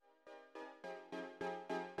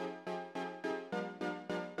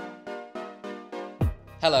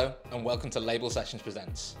Hello, and welcome to Label Sessions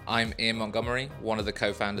Presents. I'm Ian Montgomery, one of the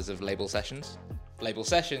co-founders of Label Sessions. Label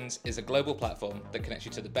Sessions is a global platform that connects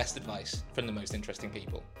you to the best advice from the most interesting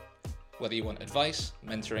people, whether you want advice,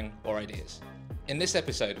 mentoring, or ideas. In this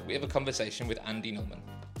episode, we have a conversation with Andy Nulman.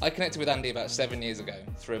 I connected with Andy about 7 years ago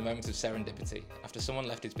through a moment of serendipity after someone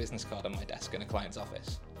left his business card on my desk in a client's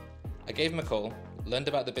office. I gave him a call, learned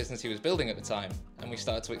about the business he was building at the time, and we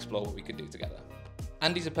started to explore what we could do together.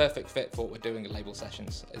 Andy's a perfect fit for what we're doing at Label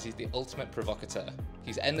Sessions, as he's the ultimate provocateur.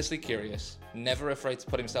 He's endlessly curious, never afraid to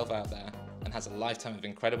put himself out there, and has a lifetime of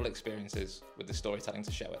incredible experiences with the storytelling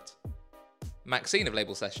to show it. Maxine of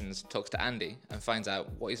Label Sessions talks to Andy and finds out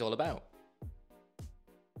what he's all about.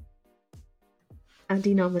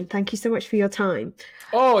 Andy Nulman, thank you so much for your time.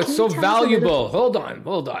 Oh, it's so valuable. Hold on.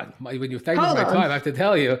 When you thank me for my time, I have to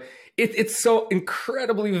tell you, it's so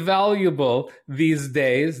incredibly valuable these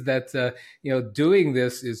days that doing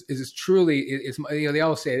this is truly. They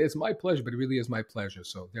always say it's my pleasure, but it really is my pleasure.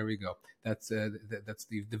 So there we go. That's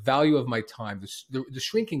the value of my time, the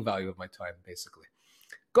shrinking value of my time, basically.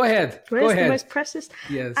 Go ahead. Well, it's the most precious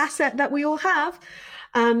asset that we all have.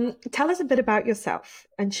 Tell us a bit about yourself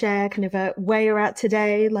and share kind of where you're at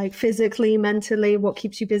today, like physically, mentally, what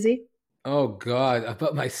keeps you busy? Oh, God,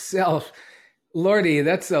 about myself. Lordy,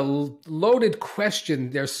 that's a loaded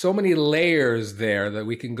question. There's so many layers there that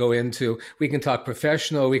we can go into. We can talk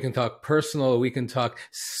professional, we can talk personal, we can talk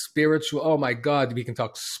spiritual. Oh my God, we can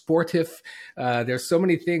talk sportive. There's so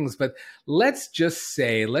many things, but let's just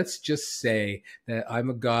say that I'm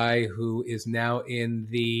a guy who is now in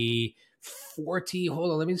the 40,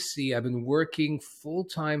 hold on, let me see. I've been working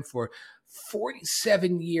full-time for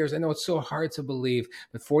 47 years. I know it's so hard to believe,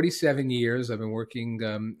 but 47 years I've been working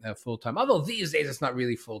full-time. Although these days it's not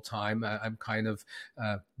really full-time. I'm kind of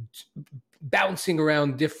bouncing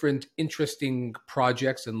around different interesting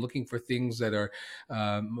projects and looking for things that are,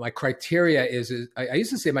 my criteria is I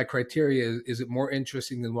used to say my criteria is it more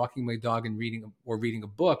interesting than walking my dog and reading a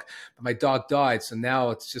book, but my dog died. So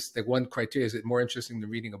now it's just the one criteria, is it more interesting than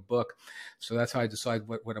reading a book? So that's how I decide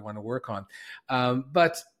what I want to work on.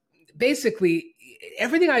 But basically,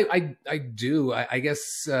 everything I do, I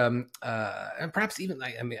guess, and perhaps even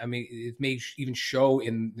I mean, it may even show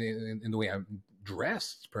in the way I'm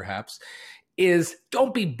dressed, perhaps, is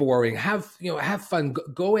don't be boring. Have fun.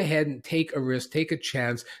 Go ahead and take a risk, take a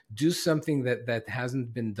chance, do something that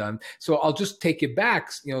hasn't been done. So I'll just take you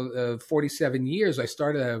back. 47 years. I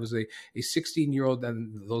was a 16-year-old,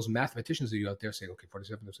 and those mathematicians of you out there saying, okay,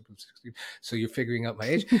 47, 16. So you're figuring out my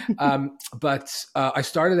age. But I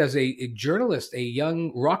started as a journalist, a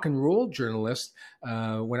young rock and roll journalist,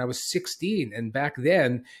 when I was 16, and back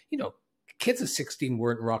then, kids at 16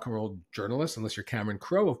 weren't rock and roll journalists, unless you're Cameron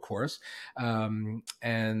Crowe, of course. But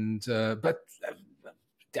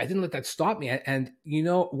I didn't let that stop me. And,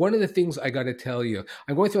 one of the things I got to tell you,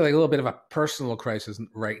 I'm going through like a little bit of a personal crisis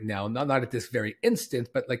right now, not at this very instant,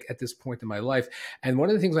 but like at this point in my life. And one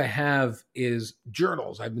of the things I have is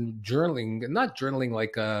journals. I've been journaling, not journaling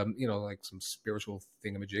like, like some spiritual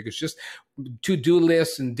thingamajig. It's just to-do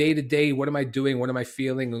lists and day to day. What am I doing? What am I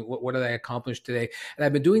feeling? What did I accomplish today? And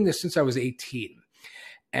I've been doing this since I was 18.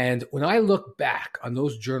 And when I look back on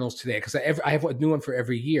those journals today, because I have a new one for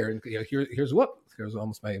every year, and here's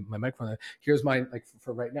almost my microphone. Here's my, like,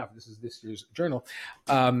 for right now. This is this year's journal.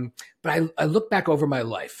 But I look back over my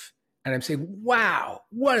life, and I'm saying, wow,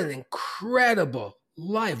 what an incredible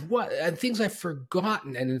life! And things I've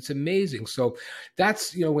forgotten, and it's amazing. So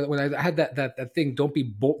that's when I had that thing. Don't be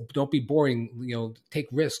boring. Take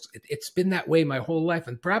risks. It's been that way my whole life,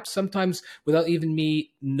 and perhaps sometimes without even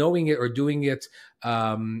me knowing it or doing it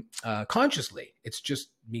consciously. It's just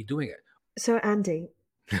me doing it. So Andy,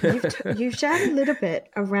 you've shared a little bit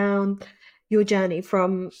around your journey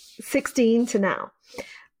from 16 to now.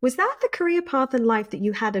 Was that the career path in life that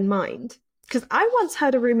you had in mind? Because I once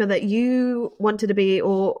heard a rumor that you wanted to be,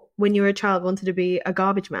 or when you were a child, wanted to be a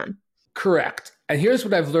garbage man. Correct. And here's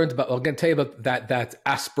what I've learned about, I'm going to tell you about that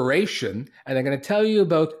aspiration, and I'm going to tell you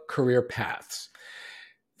about career paths.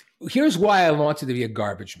 Here's why I wanted to be a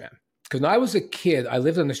garbage man. Because when I was a kid, I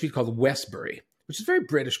lived on a street called Westbury, which is very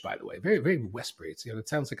British, by the way, very, very Westbury. It's, it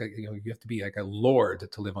sounds like you have to be like a lord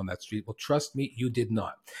to live on that street. Well, trust me, you did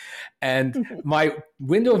not. And my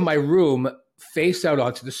window of my room faced out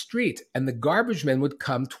onto the street, and the garbage men would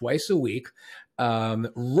come twice a week,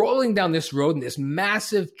 rolling down this road in this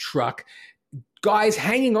massive truck, guys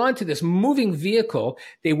hanging on to this moving vehicle.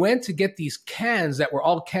 They went to get these cans that were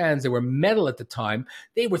all cans. They were metal at the time.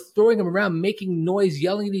 They were throwing them around, making noise,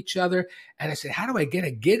 yelling at each other. And I said, how do I get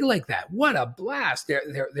a gig like that? What a blast.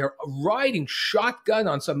 They're riding shotgun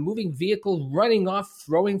on some moving vehicle, running off,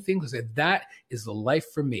 throwing things. I said, that is the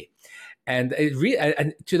life for me. And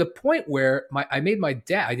and to the point where I made my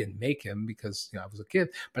dad, I didn't make him because I was a kid,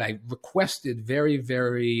 but I requested very,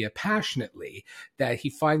 very passionately that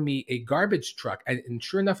he find me a garbage truck. And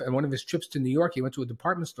sure enough, on one of his trips to New York, he went to a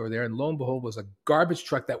department store there, and lo and behold, was a garbage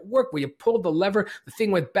truck that worked, where you pulled the lever, the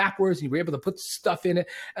thing went backwards, and you were able to put stuff in it.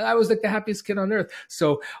 And I was like the happiest kid on earth.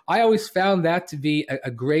 So I always found that to be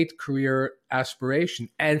a great career aspiration.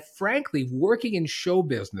 And frankly, working in show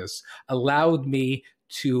business allowed me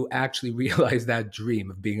to actually realize that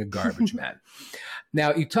dream of being a garbage man.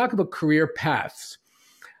 Now, you talk about career paths.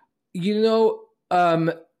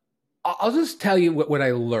 I'll just tell you what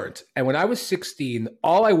I learned. And when I was 16,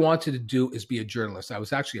 all I wanted to do is be a journalist. I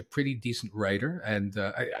was actually a pretty decent writer, and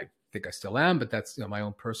I think I still am, but that's my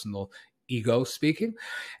own personal ego speaking.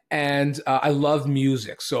 And I love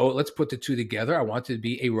music. So let's put the two together. I wanted to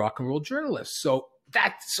be a rock and roll journalist. So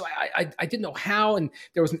I didn't know how, and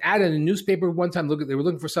there was an ad in a newspaper one time. They were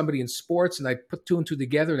looking for somebody in sports, and I put two and two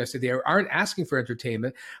together, and I said, they aren't asking for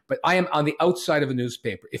entertainment, but I am on the outside of a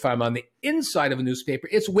newspaper. If I'm on the inside of a newspaper,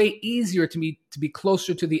 it's way easier to me to be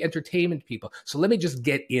closer to the entertainment people. So let me just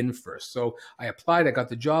get in first. So I applied, I got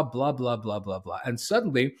the job, blah, blah, blah, blah, blah. And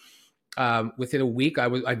suddenly, within a week, I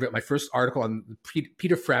wrote my first article on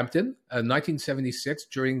Peter Frampton, 1976,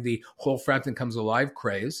 during the whole Frampton Comes Alive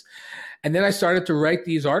craze. And then I started to write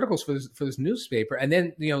these articles for this newspaper. And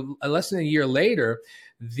then, less than a year later,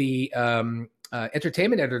 the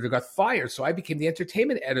entertainment editor got fired. So I became the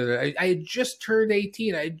entertainment editor. I had just turned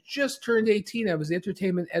 18. I was the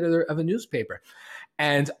entertainment editor of a newspaper.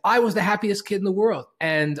 And I was the happiest kid in the world.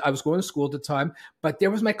 And I was going to school at the time, but there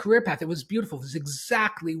was my career path. It was beautiful. It was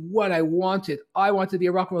exactly what I wanted. I wanted to be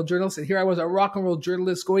a rock and roll journalist. And here I was, a rock and roll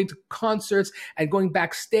journalist, going to concerts and going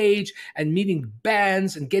backstage and meeting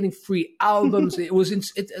bands and getting free albums. It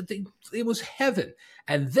was heaven.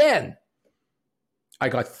 And then I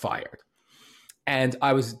got fired. And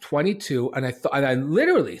I was 22, and I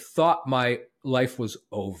literally thought my life was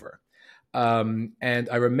over. And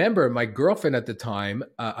I remember my girlfriend at the time,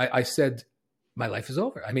 I said, my life is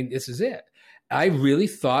over. I mean, this is it. I really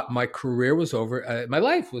thought my career was over. My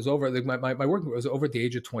life was over. Like my work was over at the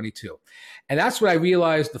age of 22. And that's when I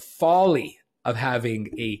realized the folly of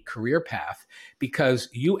having a career path, because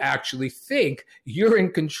you actually think you're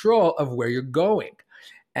in control of where you're going.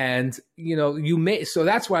 And, so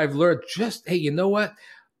that's why I've learned just, hey, you know what?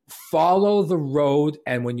 Follow the road.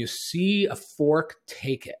 And when you see a fork,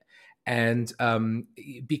 take it. And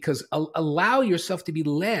because allow yourself to be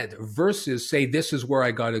led versus say, this is where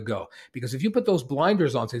I got to go. Because if you put those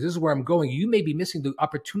blinders on, say, this is where I'm going, you may be missing the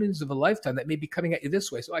opportunities of a lifetime that may be coming at you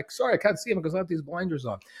this way. So sorry, I can't see them because I have these blinders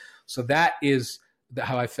on. So that is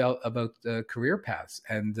how I felt about career paths.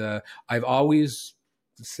 And I've always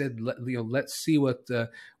said, let's see what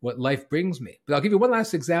life brings me. But I'll give you one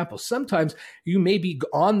last example. Sometimes you may be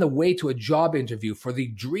on the way to a job interview for the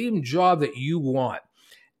dream job that you want.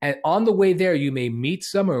 And on the way there, you may meet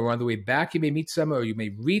someone, or on the way back, you may meet someone, or you may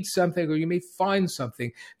read something, or you may find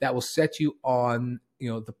something that will set you on,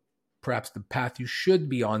 perhaps the path you should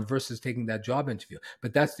be on versus taking that job interview.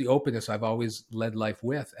 But that's the openness I've always led life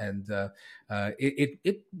with. And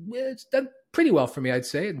it's done pretty well for me, I'd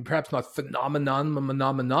say. And perhaps not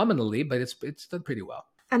phenomenally, but it's done pretty well.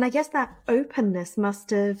 And I guess that openness must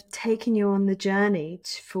have taken you on the journey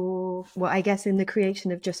for, I guess, in the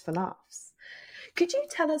creation of Just for Laughs. Could you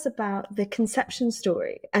tell us about the conception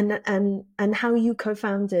story and how you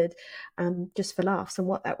co-founded Just for Laughs and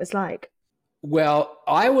what that was like? Well,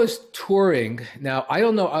 I was touring. Now, I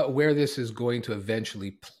don't know where this is going to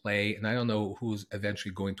eventually play, and I don't know who's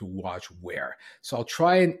eventually going to watch where. So I'll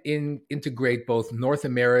try and integrate both North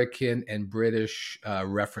American and British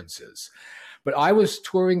references. But I was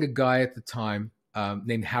touring a guy at the time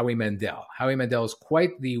named Howie Mandel. Howie Mandel is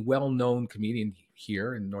quite the well-known comedian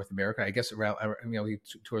here in North America, I guess around, he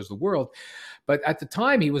tours the world. But at the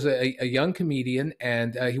time, he was a young comedian,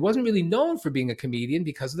 and he wasn't really known for being a comedian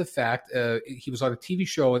because of the fact he was on a TV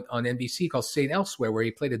show on NBC called St. Elsewhere, where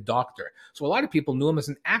he played a doctor. So a lot of people knew him as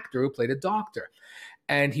an actor who played a doctor.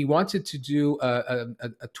 And he wanted to do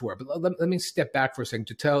a tour. But let me step back for a second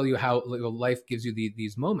to tell you how life gives you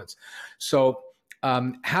these moments. So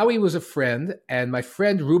Howie was a friend, and my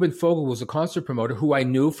friend Ruben Fogel was a concert promoter who I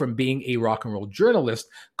knew from being a rock and roll journalist,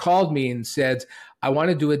 called me and said, I want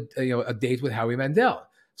to do a date with Howie Mandel.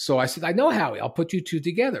 So I said, I know Howie, I'll put you two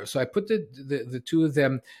together. So I put the two of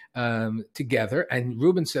them together. And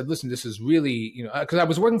Ruben said, listen, this is really, because I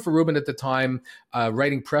was working for Ruben at the time,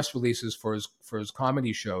 writing press releases for his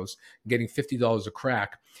comedy shows, getting $50 a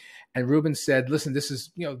crack. And Ruben said, listen, this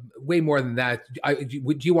is, way more than that.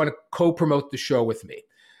 Do you want to co-promote the show with me?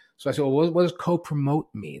 So I said, well, what does co-promote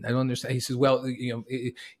mean? I don't understand. He says, well,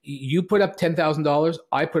 you put up $10,000,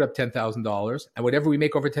 I put up $10,000, and whatever we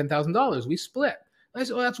make over $10,000, we split. And I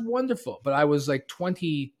said, well, that's wonderful. But I was like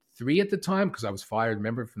 23 at the time because I was fired,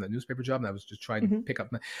 remember, from the newspaper job, and I was just trying to pick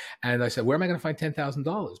up. And I said, where am I going to find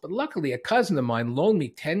 $10,000? But luckily, a cousin of mine loaned me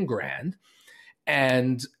 10 grand,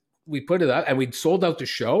 and we put it up, and we'd sold out the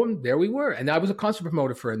show, and there we were. And I was a concert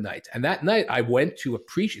promoter for a night. And that night, I went to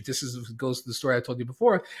appreciate. Goes to the story I told you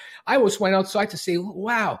before. I always went outside to say,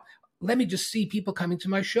 wow, let me just see people coming to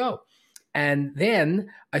my show. And then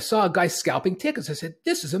I saw a guy scalping tickets. I said,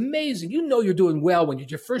 this is amazing. You're doing well when you're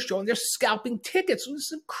your first show and they're scalping tickets. This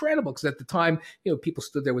is incredible. Because at the time, people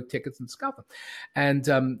stood there with tickets and scalped them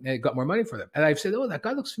and got more money for them. And I said, oh, that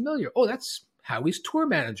guy looks familiar. Oh, that's Howie's tour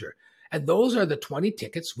manager. And those are the 20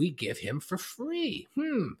 tickets we give him for free.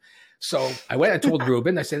 So I went and told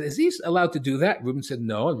Ruben, I said, is he allowed to do that? Ruben said,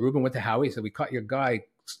 no. And Ruben went to Howie. He said, we caught your guy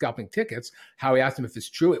scalping tickets. Howie asked him if it's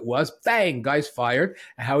true. It was. Bang, guy's fired.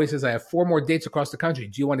 And Howie says, I have 4 more dates across the country.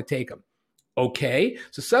 Do you want to take them? Okay.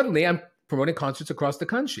 So suddenly I'm promoting concerts across the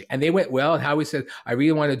country. And they went well. And Howie said, I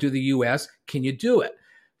really want to do the US. Can you do it?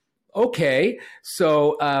 Okay.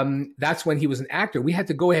 So that's when he was an actor. We had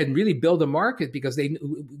to go ahead and really build a market because they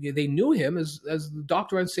knew him as the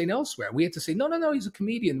doctor on St. Elsewhere. We had to say, no, he's a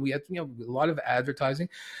comedian. We had a lot of advertising,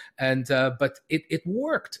 and but it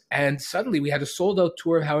worked. And suddenly we had a sold out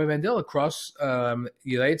tour of Howie Mandel across the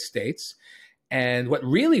United States. And what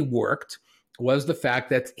really worked was the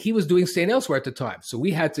fact that he was doing St. Elsewhere at the time. So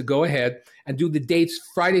we had to go ahead and do the dates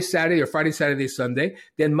Friday, Saturday, or Friday, Saturday, Sunday.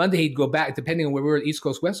 Then Monday he'd go back, depending on where we were, East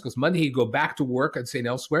Coast, West Coast. Monday he'd go back to work at St.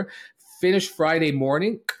 Elsewhere, finish Friday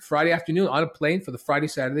morning, Friday afternoon on a plane for the Friday,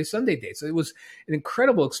 Saturday, Sunday date. So it was an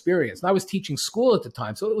incredible experience. And I was teaching school at the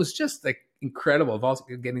time. So it was just like incredible of all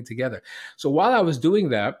getting together. So while I was doing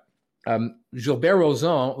that, Gilbert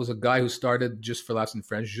Rozon was a guy who started Just for Laughs in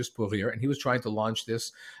French, Juste pour rire, and he was trying to launch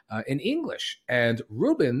this in English. And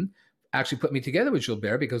Ruben actually put me together with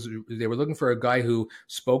Gilbert because they were looking for a guy who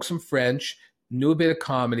spoke some French, knew a bit of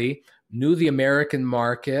comedy, knew the American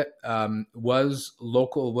market, was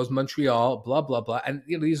local, was Montreal, blah, blah, blah. And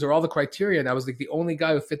these are all the criteria. And I was like the only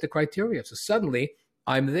guy who fit the criteria. So suddenly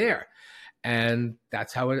I'm there. And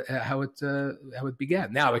that's how it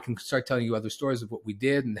began. Now I can start telling you other stories of what we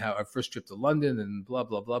did and how our first trip to London and blah,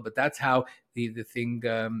 blah, blah. But that's how the thing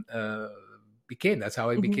became. That's how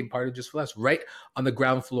I became part of Just for Laughs, right on the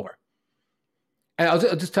ground floor. And I'll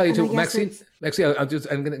just tell you too, Maxine.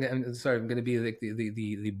 I'm going to be like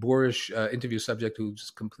the boorish interview subject who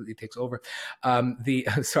just completely takes over.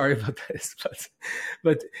 Sorry about this,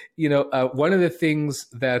 but one of the things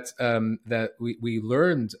that we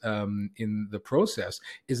learned in the process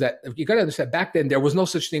is that you got to understand back then there was no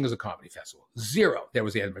such thing as a comedy festival. Zero. There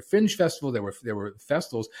was the Edinburgh Fringe Festival. There were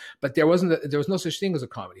festivals, but there was no such thing as a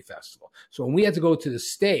comedy festival. So when we had to go to the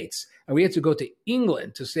States and we had to go to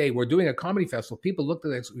England to say we're doing a comedy festival, people looked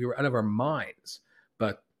at us, we were out of our minds.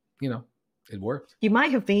 But, it worked. You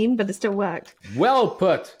might have been, but it still worked. Well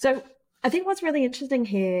put. So I think what's really interesting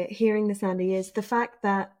here, hearing this, Andy, is the fact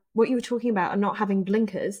that what you were talking about and not having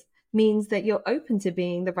blinkers means that you're open to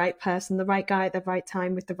being the right person, the right guy at the right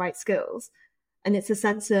time with the right skills. And it's a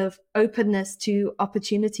sense of openness to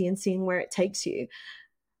opportunity and seeing where it takes you.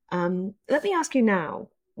 Let me ask you now,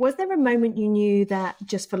 was there a moment you knew that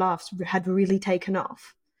Just for Laughs had really taken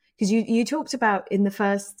off? Because you talked about in the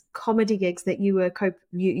first comedy gigs that you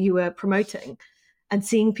were promoting and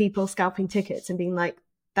seeing people scalping tickets and being like,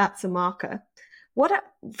 that's a marker.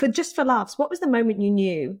 For Just for Laughs, what was the moment you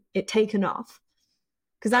knew it taken off?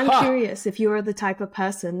 Because I'm curious if you're the type of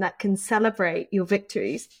person that can celebrate your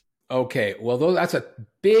victories. Okay, well, that's a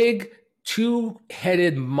big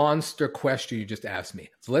two-headed monster question you just asked me.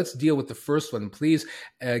 So let's deal with the first one. Please,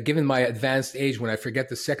 given my advanced age, when I forget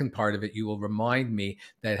the second part of it, you will remind me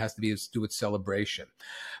that it has to do with celebration.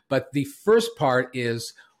 But the first part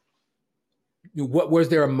is, was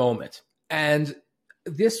there a moment? And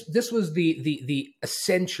this was the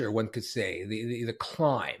ascension, one could say, the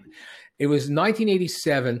climb. It was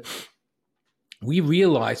 1987. We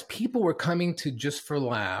realized people were coming to Just for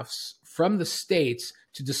Laughs from the States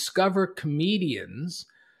to discover comedians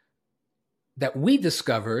that we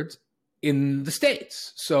discovered in the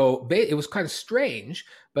States. So it was kind of strange,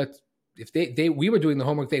 but if we were doing the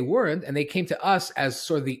homework, they weren't, and they came to us as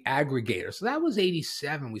sort of the aggregator. So that was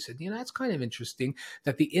 87. We said, that's kind of interesting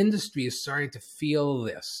that the industry is starting to feel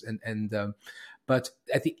this. But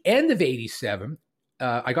at the end of 87,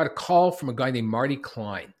 I got a call from a guy named Marty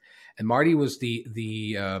Klein. And Marty was the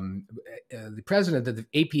president of the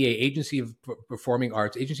APA, Agency of the Performing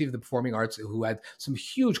Arts, who had some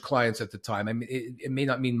huge clients at the time. I mean, it may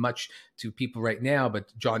not mean much to people right now,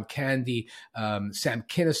 but John Candy, Sam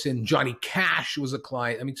Kinison, Johnny Cash was a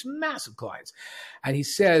client. I mean, some massive clients. And he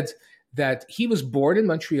said that he was born in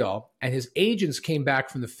Montreal, and his agents came back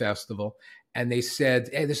from the festival, and they said,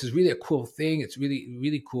 "Hey, this is really a cool thing. It's really,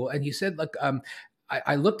 really cool." And he said, "Look,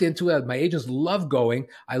 I looked into it. My agents love going.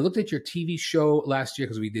 I looked at your TV show last year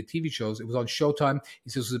because we did TV shows. It was on Showtime." He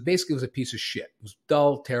says, basically, it was a piece of shit. It was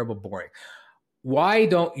dull, terrible, boring. Why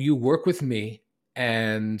don't you work with me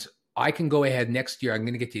and I can go ahead next year. I'm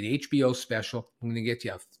going to get you the HBO special. I'm going to get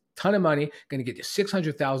you a ton of money. I'm going to get you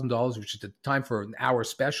 $600,000, which at the time for an hour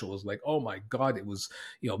special was like, oh my God, it was,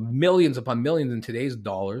 millions upon millions in today's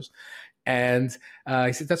dollars. And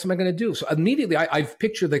he said, "That's what I'm going to do." So immediately, I've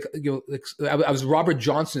pictured I was Robert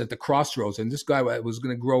Johnson at the crossroads, and this guy was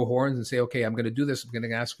going to grow horns and say, "Okay, I'm going to do this. I'm going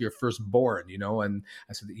to ask for your firstborn," And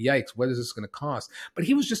I said, "Yikes! What is this going to cost?" But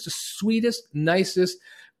he was just the sweetest, nicest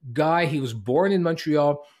guy. He was born in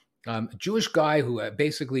Montreal. A Jewish guy who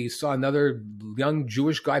basically saw another young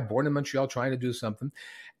Jewish guy born in Montreal trying to do something,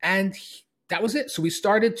 and that was it. So we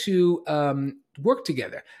started to work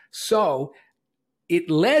together. So it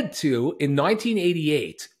led to, in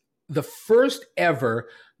 1988, the first ever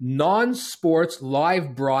non-sports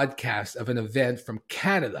live broadcast of an event from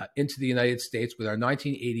Canada into the United States with our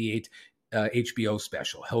 1988 HBO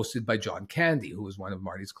special, hosted by John Candy, who was one of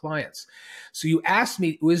Marty's clients. So you asked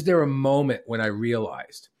me, was there a moment when I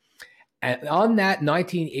realized? And on that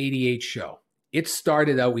 1988 show, we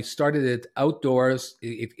started it outdoors.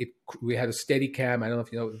 We had a steady cam. I don't know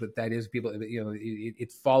if you know what that is. People,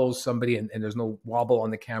 it follows somebody and there's no wobble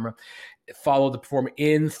on the camera. It followed the performer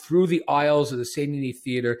in through the aisles of the St. Denis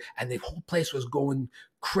Theater, and the whole place was going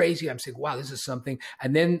crazy. I'm saying, wow, this is something.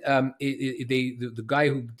 And then the guy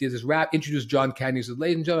who did this rap introduced John Candy. He said,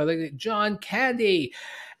 "Ladies and gentlemen, John Candy."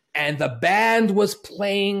 And the band was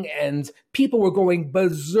playing and people were going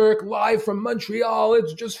berserk live from Montreal.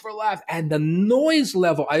 It's just for laughs. And the noise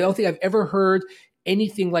level, I don't think I've ever heard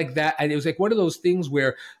anything like that. And it was like one of those things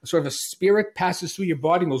where sort of a spirit passes through your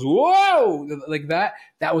body and goes, whoa, like that.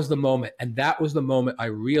 That was the moment. And that was the moment I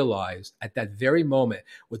realized at that very moment,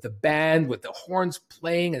 with the band, with the horns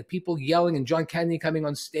playing and people yelling and John Candy coming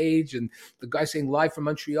on stage and the guy saying live from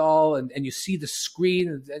Montreal, and you see the screen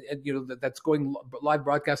and that's going live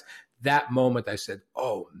broadcast. That moment I said,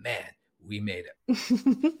 oh man, we made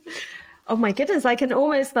it. Oh my goodness, I can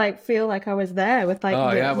almost feel like I was there with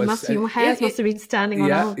your hairs must have been standing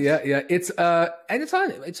on end. Yeah. It's and it's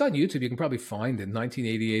on YouTube. You can probably find it,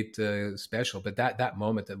 1988 special. But that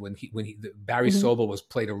moment that when Barry Sobel was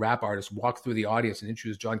played a rap artist, walked through the audience and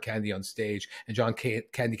introduced John Candy on stage, and John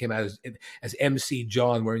Candy came out as MC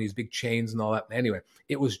John wearing these big chains and all that. Anyway,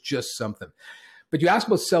 it was just something. But you asked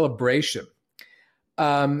about celebration.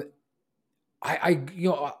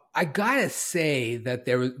 I gotta say that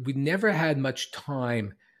we never had much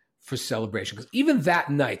time for celebration, because even that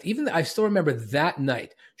night, I still remember that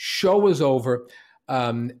night, show was over.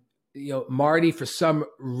 Marty, for some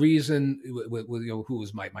reason, who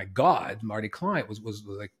was my god, Marty Klein, was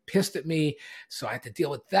like pissed at me, so I had to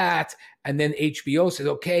deal with that. And then HBO said,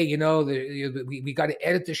 "Okay, we got to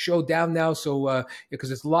edit the show down now, so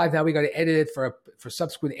because it's live now, we got to edit it for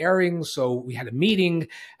subsequent airings." So we had a meeting,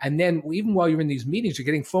 and then even while you're in these meetings, you're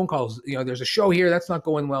getting phone calls. There's a show here that's not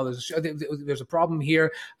going well. There's a problem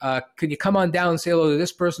here. Can you come on down and say hello to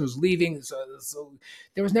this person who's leaving? So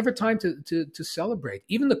there was never time to celebrate.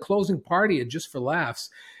 Even the closing party at Just for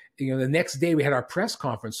Laughs, the next day we had our press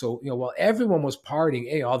conference. So, while everyone was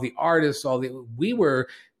partying, all the artists, we were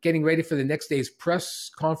getting ready for the next day's press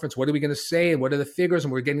conference. What are we going to say? And what are the figures?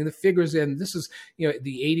 And we're getting the figures in. This is, the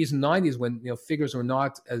 80s and 90s when, figures were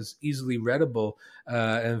not as easily readable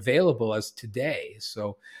and available as today.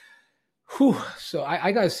 So, so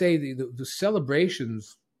I got to say the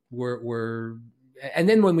celebrations were, and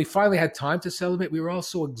then when we finally had time to celebrate, we were all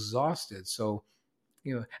so exhausted. So,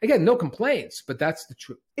 again, no complaints, but that's the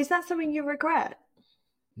truth. Is that something you regret?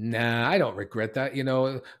 Nah, I don't regret that.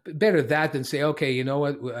 Better that than say, okay, you know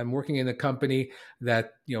what? I'm working in a company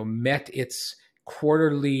that, met its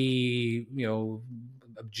quarterly,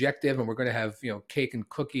 objective, and we're going to have, cake and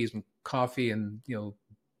cookies and coffee and,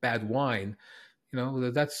 bad wine.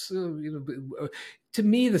 That's, to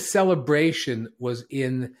me, the celebration was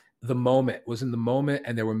in the moment, was in the moment.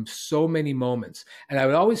 And there were so many moments. And I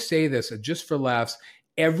would always say this, just for laughs,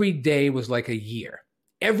 every day was like a year.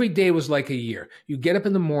 Every day was like a year. You get up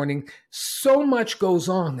in the morning, so much goes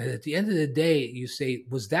on that at the end of the day, you say,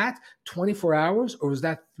 was that 24 hours or was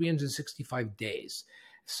that 365 days?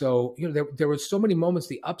 So, there were so many moments,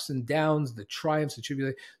 the ups and downs, the triumphs, the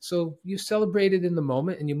tribulations. So you celebrated in the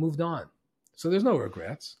moment and you moved on. So there's no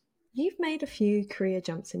regrets. You've made a few career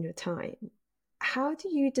jumps in your time. How do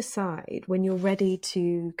you decide when you're ready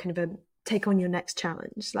to kind of take on your next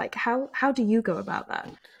challenge? Like, how do you go about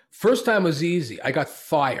that? First time was easy. I got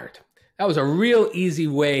fired. That was a real easy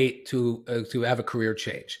way to have a career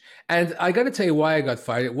change. And I got to tell you why I got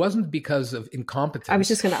fired. It wasn't because of incompetence. I was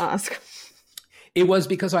just going to ask. It was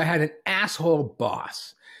because I had an asshole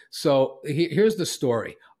boss. So here's the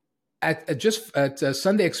story. At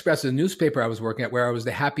Sunday Express, a newspaper I was working at, where I was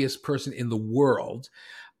the happiest person in the world,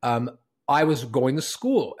 I was going to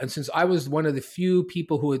school. And since I was one of the few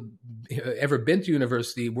people who had ever been to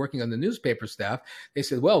university working on the newspaper staff, they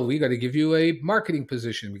said, well, we got to give you a marketing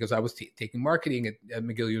position, because I was taking marketing at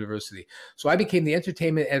McGill University. So I became the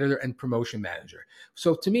entertainment editor and promotion manager.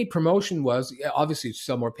 So to me, promotion was obviously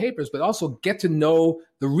sell more papers, but also get to know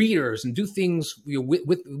the readers and do things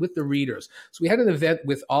with the readers. So we had an event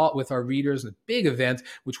with our readers, a big event,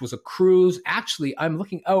 which was a cruise. Actually, I'm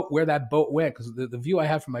looking out where that boat went, because the view I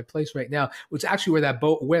have from my place right now was actually where that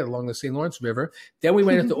boat went, along the St. Lawrence River. Then we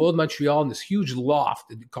went into Old Montreal in this huge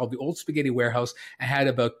loft called the Old Spaghetti Warehouse, and had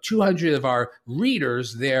about 200 of our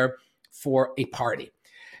readers there for a party.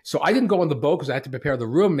 So I didn't go on the boat because I had to prepare the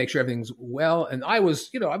room, make sure everything's well. And I was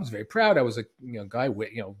very proud. I was a guy,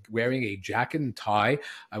 wearing a jacket and tie.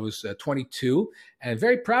 I was 22 and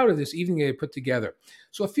very proud of this evening I put together.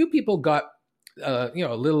 So a few people got, a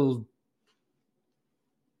little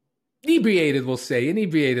inebriated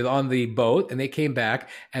on the boat, and they came back,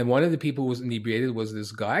 and one of the people who was inebriated was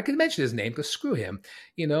this guy. I can mention his name because screw him.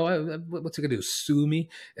 What's he gonna do? Sue me?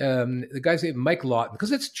 The guy's name Mike Lawton,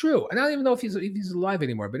 because it's true, and I don't even know if he's alive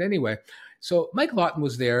anymore. But anyway, so Mike Lawton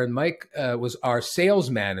was there, and Mike was our sales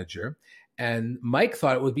manager. And Mike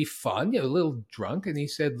thought it would be fun, a little drunk, and he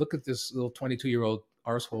said, "Look at this little 22-year-old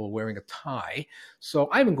arsehole wearing a tie. So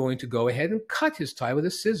I'm going to go ahead and cut his tie with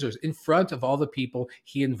his scissors in front of all the people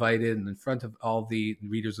he invited, and in front of all the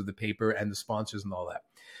readers of the paper and the sponsors and all that."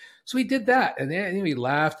 So he did that, and then he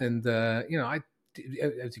laughed, and as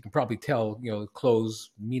you can probably tell, clothes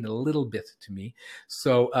mean a little bit to me.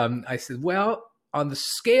 So I said, well, on the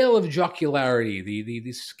scale of jocularity,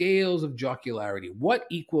 the scales of jocularity, what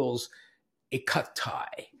equals a cut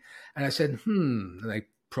tie? And I said, and I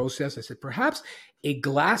processed. I said, perhaps a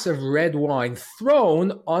glass of red wine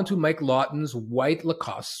thrown onto Mike Lawton's white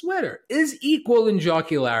Lacoste sweater is equal in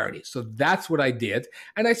jocularity. So that's what I did.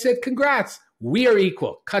 And I said, congrats, we are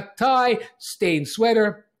equal. Cut tie, stained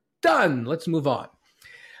sweater, done. Let's move on.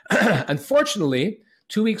 Unfortunately,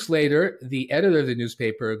 2 weeks later, the editor of the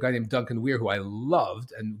newspaper, a guy named Duncan Weir, who I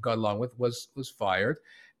loved and got along with, was fired.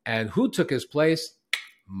 And who took his place?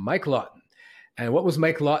 Mike Lawton. And what was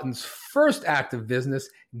Mike Lawton's first act of business?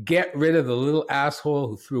 Get rid of the little asshole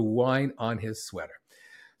who threw wine on his sweater.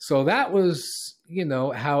 So that was,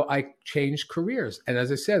 how I changed careers. And as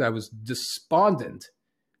I said, I was despondent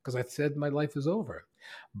because I said my life is over.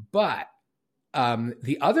 But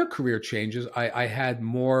the other career changes I had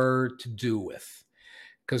more to do with.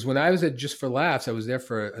 Because when I was at Just for Laughs, I was there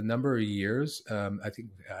for a number of years. I think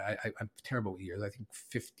I'm terrible with years. I think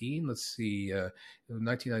 15. Let's see,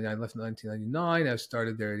 1999, left in 1999. I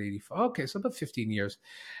started there at 85. Okay, so about 15 years,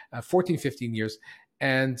 14, 15 years.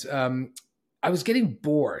 And I was getting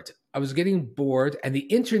bored. And the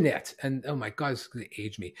internet, and oh my God, it's going to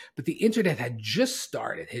age me, but the internet had just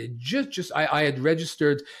started. I had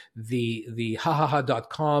registered the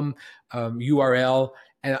hahaha.com URL.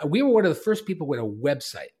 And we were one of the first people with a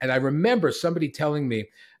website. And I remember somebody telling me,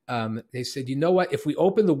 they said, you know what, if we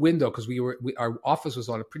open the window, because our office was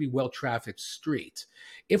on a pretty well-trafficked street.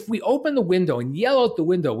 If we open the window and yell out the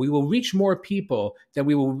window, we will reach more people than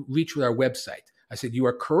we will reach with our website. I said, you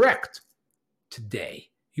are correct today.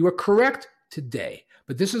 You are correct today.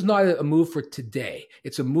 But this is not a move for today.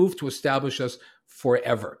 It's a move to establish us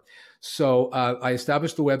forever. So I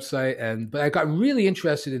established the website, but I got really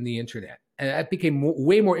interested in the internet. And that became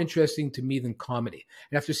way more interesting to me than comedy.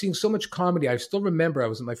 And after seeing so much comedy, I still remember I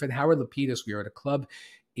was with my friend Howard Lapidus. We were at a club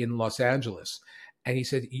in Los Angeles. And he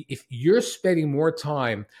said, if you're spending more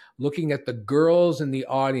time looking at the girls in the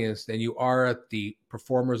audience than you are at the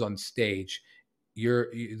performers on stage,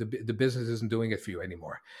 the business isn't doing it for you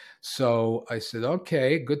anymore. So I said,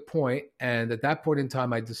 okay, good point. And at that point in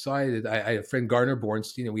time, I decided, I had a friend, Garner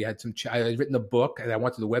Bornstein, and we had I had written a book, and I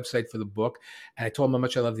wanted the website for the book. And I told him how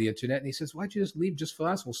much I love the internet. And he says, why'd you just leave just for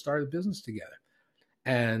us? We'll start a business together.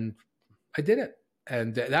 And I did it.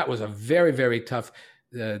 And that was a very, very tough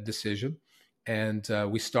decision. And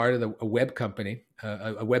we started a web company,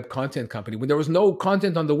 a web content company. When there was no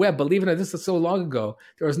content on the web, believe it or not, this is so long ago,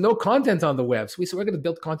 there was no content on the web. So we said, we're going to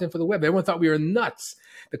build content for the web. Everyone thought we were nuts.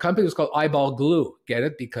 The company was called Eyeball Glue. Get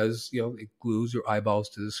it? Because, it glues your eyeballs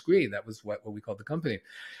to the screen. That was what we called the company.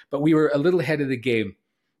 But we were a little ahead of the game.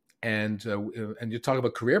 And you talk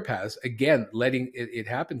about career paths, again, letting it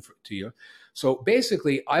happen to you. So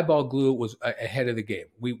basically, Eyeball Glue was ahead of the game.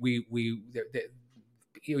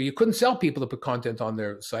 You couldn't sell people to put content on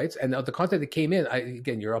their sites, and the content that came in,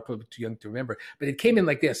 again, you're up too young to remember, but it came in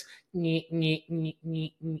like this,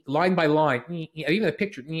 line by line, even a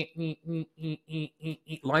picture,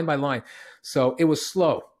 line by line. So it was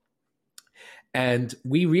slow. And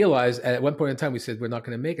we realized at one point in time, we said, we're not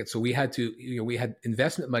going to make it. So we had to, we had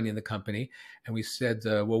investment money in the company, and we said,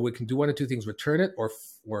 well, we can do one of two things: return it, or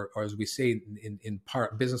as we say in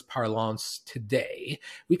business parlance today,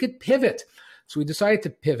 we could pivot. So we decided to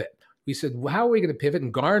pivot. We said, well, how are we going to pivot?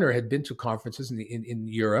 And Garner had been to conferences in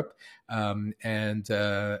Europe, and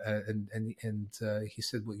he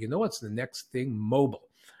said, well, what's the next thing? Mobile.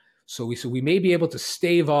 So we said, we may be able to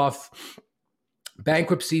stave off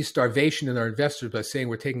bankruptcy, starvation in our investors by saying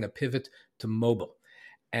we're taking a pivot to mobile.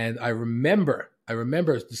 And I remember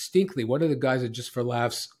distinctly, one of the guys that Just for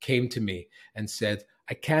Laughs came to me and said,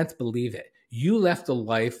 I can't believe it. You left a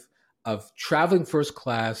life of traveling first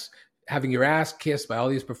class, having your ass kissed by all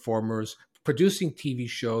these performers, producing TV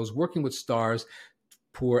shows, working with stars,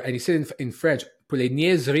 and he said in French, pour les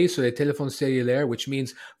niaiseries sur les téléphones cellulaires, which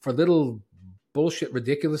means for little bullshit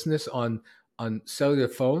ridiculousness on cellular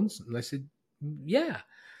phones. And I said, yeah.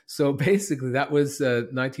 So basically that was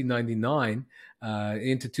 1999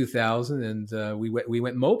 into 2000, and we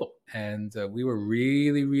went mobile, and we were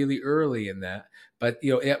really, really early in that. But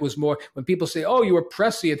it was more when people say, "Oh, you were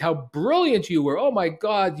prescient, how brilliant you were! Oh my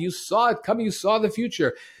God, you saw it coming, you saw the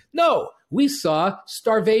future." No, we saw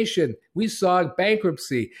starvation, we saw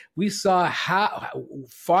bankruptcy, we saw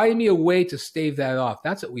find me a way to stave that off.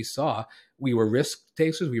 That's what we saw. We were risk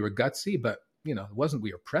takers, we were gutsy, but it wasn't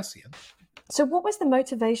we were prescient. So what was the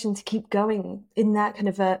motivation to keep going in that kind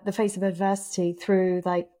of the face of adversity through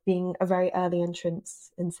like being a very early entrant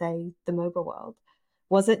in, say, the mobile world?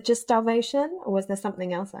 Was it just starvation, or was there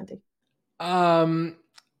something else, Andy?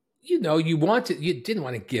 You didn't want to give up. You didn't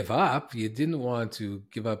want to give up, you didn't want to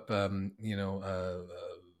give up. You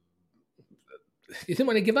didn't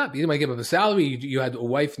want to give up a salary. You had a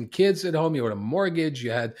wife and kids at home. You had a mortgage.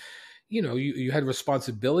 You had you had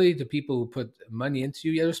responsibility to people who put money into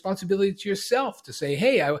you. You had responsibility to yourself to say,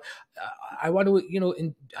 hey, I want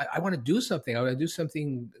to, I want to do something. I want to do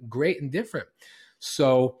something great and different.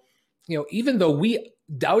 So, even though we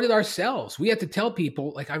doubted ourselves, we had to tell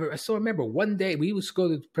people, like, I still remember one day we would go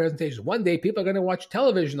to presentations. One day people are going to watch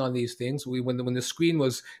television on these things. When the screen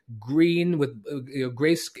was green with it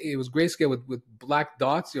was grayscale with black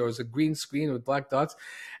dots. It was a green screen with black dots.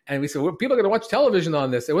 And we said, well, people are going to watch television on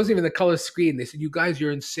this. It wasn't even the color screen. They said, you guys,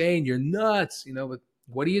 you're insane. You're nuts. But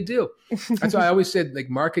what do you do? That's why I always said, like,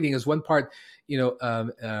 marketing is one part,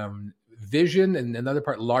 vision, and another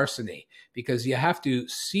part larceny, because you have to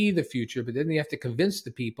see the future, but then you have to convince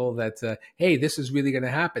the people that, hey, this is really going to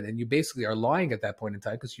happen. And you basically are lying at that point in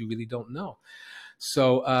time because you really don't know.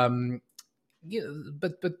 So,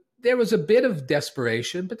 but there was a bit of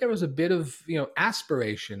desperation, but there was a bit of,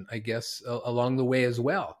 aspiration, I guess, along the way as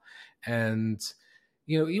well. And,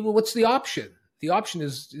 what's the option? The option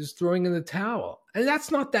is throwing in the towel. And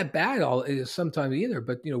that's not that bad sometimes either.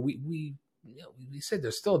 But, we said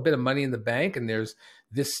there's still a bit of money in the bank, and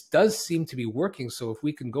this does seem to be working. So if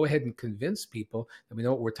we can go ahead and convince people that we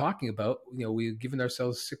know what we're talking about, we've given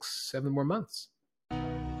ourselves 6-7 more months.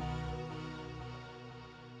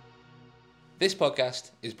 This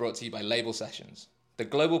podcast is brought to you by Label Sessions, the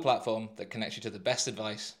global platform that connects you to the best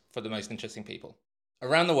advice for the most interesting people.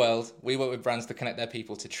 Around the world, we work with brands to connect their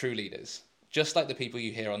people to true leaders, just like the people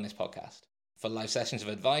you hear on this podcast, for live sessions of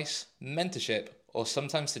advice, mentorship, or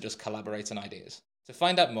sometimes to just collaborate on ideas. To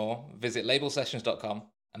find out more, visit labelsessions.com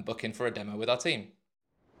and book in for a demo with our team.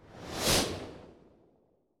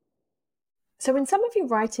 So in some of your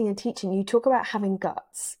writing and teaching, you talk about having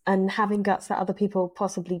guts and having guts that other people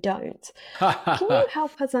possibly don't. Can you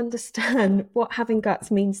help us understand what having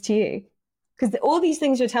guts means to you? Because all these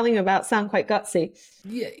things you're telling me about sound quite gutsy.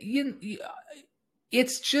 Yeah,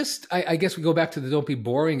 It's just, I guess we go back to the don't be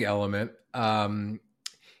boring element.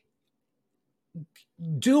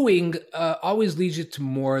 Doing always leads you to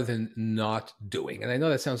more than not doing. And I know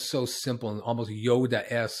that sounds so simple and almost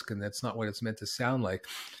Yoda-esque, and that's not what it's meant to sound like.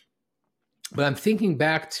 But I'm thinking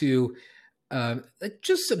back to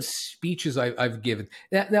just some speeches I've given.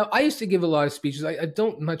 Now, I used to give a lot of speeches. I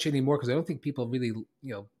don't much anymore because I don't think people really,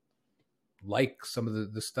 like some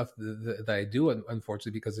of the stuff that I do,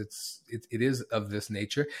 unfortunately, because it is of this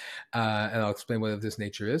nature, and I'll explain what of this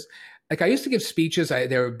nature is. Like I used to give speeches.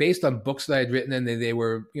 They were based on books that I'd written, and they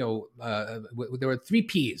were, there were 3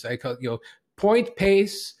 P's. I call point,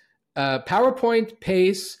 pace, PowerPoint,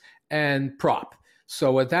 pace, and prop.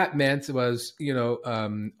 So what that meant was, point,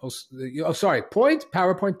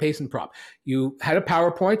 PowerPoint, pace, and prop. You had a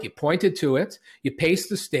PowerPoint, you pointed to it, you paced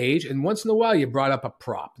the stage, and once in a while you brought up a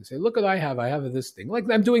prop and say, look what I have. I have this thing. Like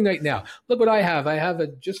I'm doing right now. Look what I have. I have a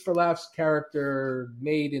Just for Laughs character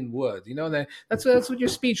made in wood. And that's what your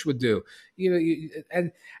speech would do.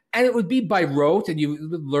 And it would be by rote, and you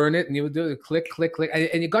would learn it, and you would do it, click, click, click.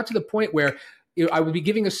 And you got to the point where I would be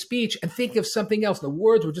giving a speech and thinking of something else. The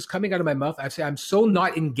words were just coming out of my mouth. I'd say, I'm so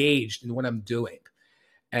not engaged in what I'm doing.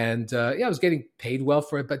 And I was getting paid well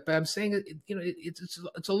for it, but I'm saying,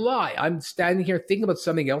 it's a lie. I'm standing here thinking about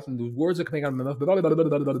something else, and the words are coming out of my mouth,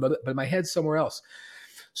 but my head's somewhere else.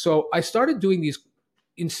 So I started doing these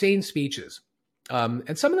insane speeches.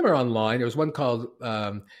 And some of them are online. There was one called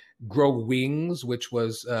Grow Wings, which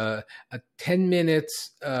was a 10-minute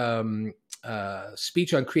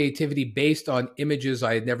speech on creativity based on images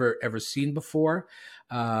I had never ever seen before,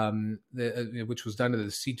 which was done at the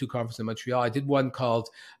C2 conference in Montreal. I did one called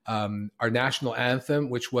Our National Anthem,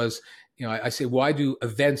 which was, I say, why don't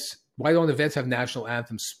events have national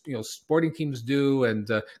anthems? Sporting teams do, and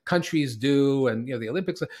countries do, and the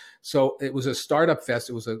Olympics. So it was a startup fest.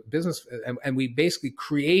 It was a business, and we basically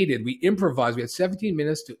we improvised. We had 17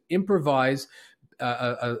 minutes to improvise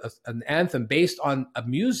an anthem based on a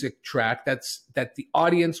music track that the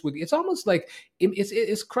audience would. It's almost like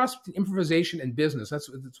it's cross improvisation and business. That's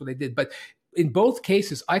what I did. But in both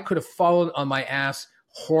cases, I could have fallen on my ass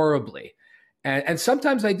horribly, and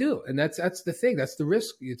sometimes I do, and that's the thing. That's the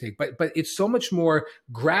risk you take. But it's so much more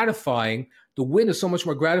gratifying. The win is so much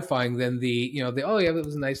more gratifying than oh yeah, that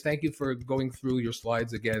was nice. Thank you for going through your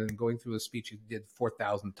slides again and going through a speech you did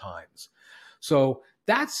 4,000 times. So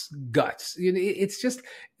that's guts. It's just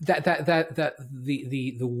that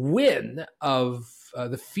the win of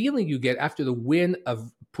the feeling you get after the win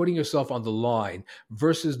of putting yourself on the line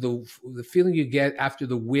versus the feeling you get after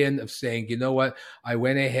the win of saying, you know what, I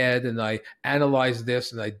went ahead and I analyzed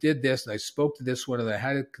this and I did this and I spoke to this one and I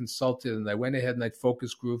had it consulted and I went ahead and I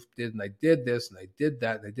focus group did and I did this and I did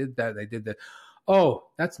that and I did that and I did that. Oh,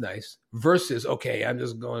 that's nice. Versus, okay, I'm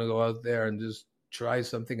just going to go out there and just try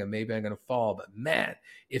something and maybe I'm going to fall. But man,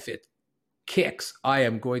 if it kicks, I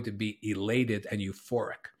am going to be elated and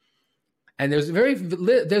euphoric. And there's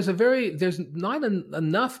not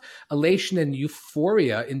enough elation and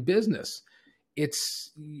euphoria in business. It's,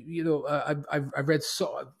 I've read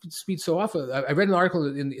so often. I read an article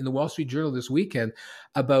in the Wall Street Journal this weekend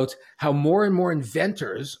about how more and more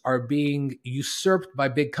inventors are being usurped by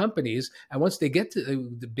big companies. And once they get to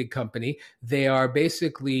the big company, they are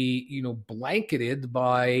basically, blanketed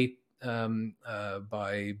by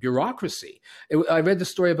bureaucracy. I read the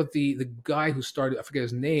story about the guy who started, I forget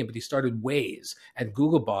his name, but he started Waze, and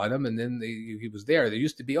Google bought him, and then he was there. There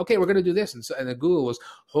used to be, okay, we're going to do this. And then Google was,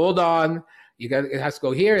 hold on, it has to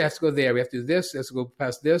go here, it has to go there, we have to do this, it has to go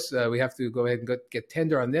past this, we have to go ahead and get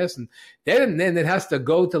tender on this, and then it has to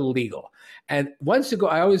go to legal. And once you go,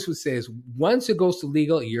 I always would say is, once it goes to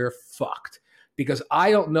legal, you're fucked. Because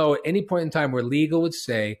I don't know at any point in time where legal would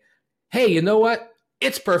say, hey, you know what?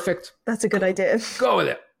 It's perfect. That's a good idea. Go with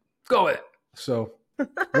it. So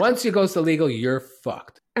once it goes to legal, you're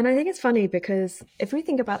fucked. And I think it's funny because if we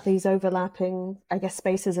think about these overlapping, I guess,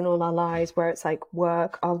 spaces in all our lives where it's like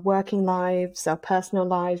work, our working lives, our personal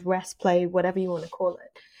lives, rest, play, whatever you want to call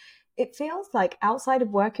it, it feels like outside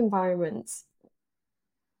of work environments,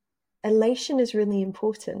 elation is really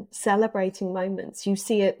important. Celebrating moments. You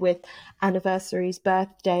see it with anniversaries,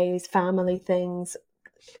 birthdays, family things,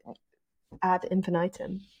 ad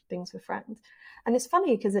infinitum, things with friends. And it's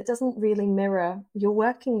funny because it doesn't really mirror your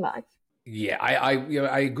working life. Yeah,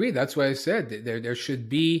 I agree. That's why I said there should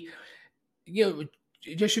be,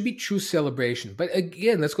 there should be true celebration. But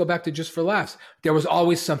again, let's go back to Just for Laughs. There was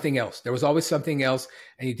always something else. And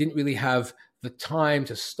you didn't really have the time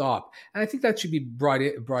to stop. And I think that should be brought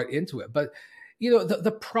into it. But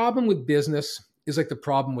the problem with business is like the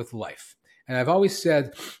problem with life. And I've always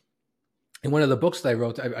said, in one of the books that I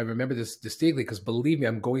wrote, I remember this distinctly because believe me,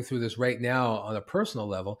 I'm going through this right now on a personal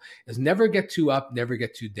level, is never get too up, never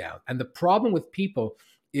get too down. And the problem with people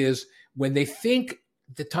is when they think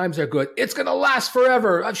the times are good, it's going to last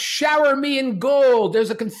forever. Shower me in gold. There's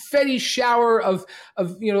a confetti shower of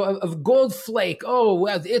gold flake. Oh,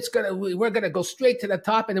 well, we're going to go straight to the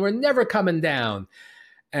top and we're never coming down.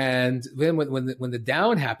 And then when the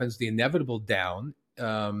down happens, the inevitable down,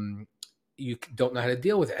 you don't know how to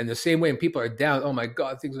deal with it. And the same way when people are down, oh my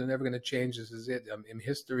God, things are never going to change. This is it. I'm in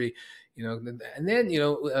history, and then,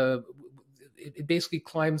 it basically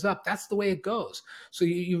climbs up. That's the way it goes. So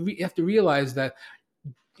you have to realize that,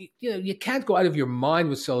 you can't go out of your mind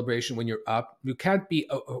with celebration when you're up. You can't be,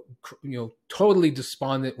 totally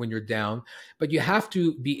despondent when you're down, but you have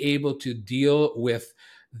to be able to deal with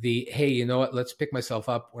the, hey, you know what, let's pick myself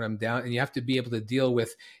up when I'm down. And you have to be able to deal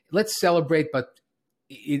with, let's celebrate, but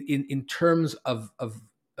in terms of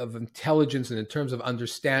intelligence and in terms of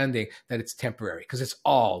understanding that it's temporary, because it's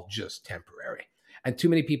all just temporary. And too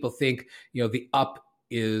many people think, the up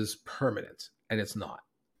is permanent, and it's not.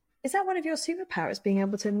 Is that one of your superpowers, being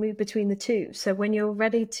able to move between the two? So when you're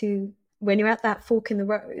at that fork in the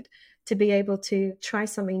road, to be able to try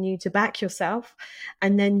something new, to back yourself,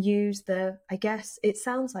 and then use I guess it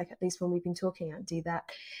sounds like, at least when we've been talking, Andy,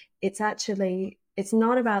 that it's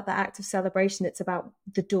not about the act of celebration. It's about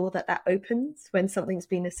the door that opens when something's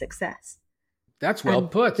been a success. That's well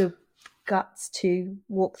put. The guts to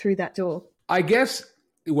walk through that door. I guess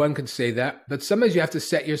one could say that, but sometimes you have to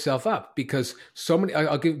set yourself up, because so many,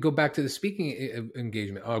 go back to the speaking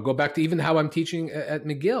engagement. I'll go back to even how I'm teaching at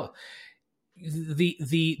McGill.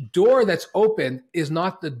 The door that's open is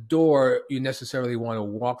not the door you necessarily want to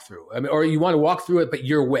walk through. I mean, or you want to walk through it, but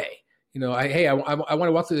your way. I want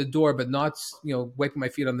to walk through the door, but not, wiping my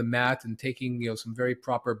feet on the mat and taking, some very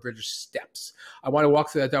proper British steps. I want to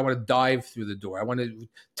walk through that door. I want to dive through the door. I want to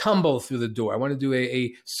tumble through the door. I want to do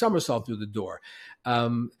a somersault through the door.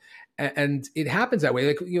 And it happens that way.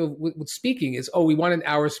 Like, with speaking is, we want an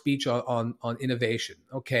hour speech on innovation.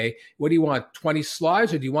 Okay. What do you want? 20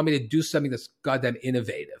 slides, or do you want me to do something that's goddamn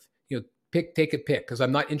innovative? Take a pick, because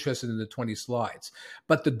I'm not interested in the 20 slides.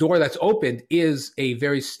 But the door that's opened is a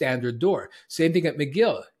very standard door. Same thing at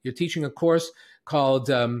McGill. You're teaching a course called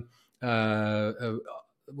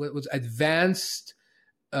Advanced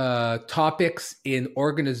Topics in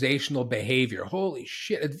Organizational Behavior. Holy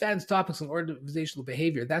shit, Advanced Topics in Organizational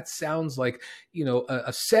Behavior. That sounds like,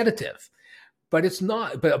 a sedative, but it's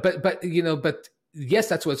not. But yes,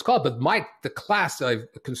 that's what it's called. But the class that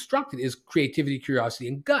I've constructed is Creativity, Curiosity,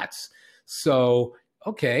 and Guts. So,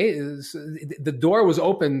 okay, the door was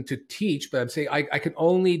open to teach, but I'm saying I can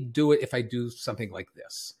only do it if I do something like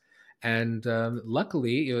this. And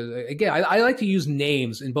luckily, again, I like to use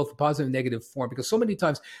names in both the positive and negative form, because so many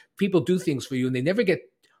times people do things for you and they never get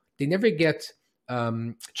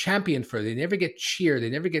championed for it. They never get cheered. They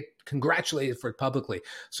never get congratulated for it publicly.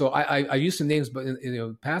 So I used some names, but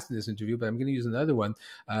past in this interview, but I'm going to use another one.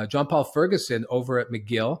 John Paul Ferguson over at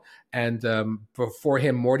McGill, and before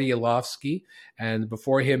him Morty Yalofsky, and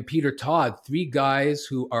before him Peter Todd. 3 guys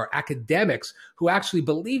who are academics who actually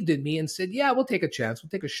believed in me and said, "Yeah, we'll take a chance. We'll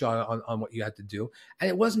take a shot on what you had to do." And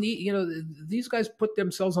it wasn't, these guys put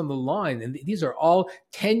themselves on the line, and these are all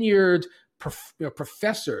tenured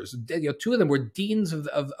professors. 2 of them were deans of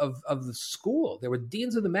the school. They were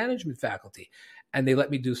deans of the management faculty, and they let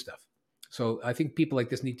me do stuff. So I think people like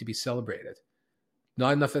this need to be celebrated.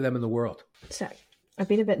 Not enough of them in the world. So I've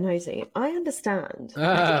been a bit nosy. I understand.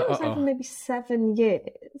 I think it was over maybe 7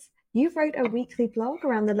 years. You wrote a weekly blog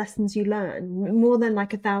around the lessons you learn, more than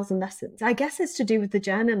like 1,000 lessons. I guess it's to do with the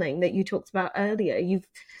journaling that you talked about earlier.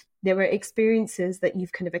 There were experiences that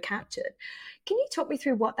you've kind of captured. Can you talk me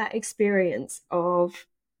through what that experience of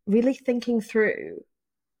really thinking through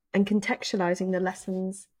and contextualizing the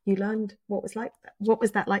lessons you learned, what was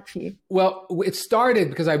that like for you? Well, it started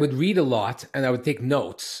because I would read a lot and I would take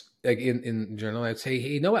notes, like in journal. I'd say, hey,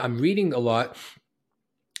 you know what? I'm reading a lot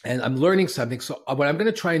and I'm learning something. So what I'm going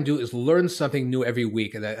to try and do is learn something new every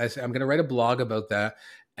week. And I say, I'm going to write a blog about that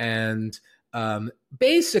and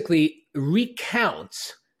basically recount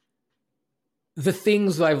the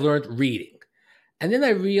things that I've learned reading. And then I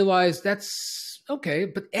realized that's okay,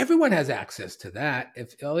 but everyone has access to that.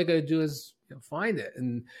 If all they got to do is find it.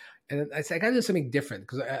 And I said, I got to do something different,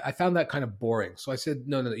 because I found that kind of boring. So I said,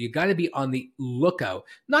 no, you got to be on the lookout.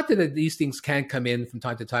 Not that these things can come in from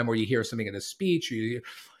time to time where you hear something in a speech,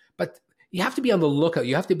 but you have to be on the lookout.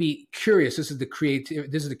 You have to be curious. This is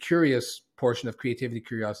the curious portion of Creativity,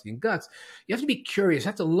 Curiosity, and Guts. You have to be curious. You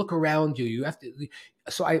have to look around you.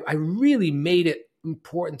 So I really made it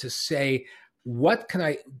important to say, what can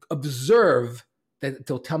I observe that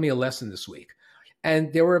they'll tell me a lesson this week?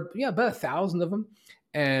 And there were about 1,000 of them.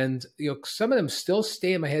 And some of them still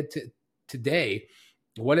stay in my head today.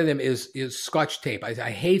 One of them is Scotch tape. I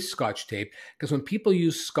hate Scotch tape because when people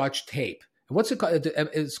use Scotch tape, and what's it called?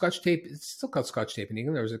 Scotch tape, it's still called Scotch tape in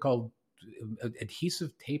England, or is it called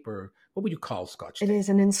adhesive tape, or what would you call Scotch tape? It is,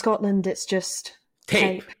 and in Scotland it's just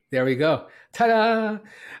tape. There we go. Ta-da!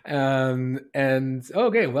 And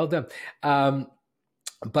okay, well done.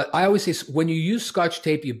 But I always say when you use Scotch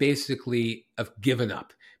tape, you basically have given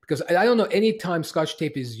up. Because I don't know any time Scotch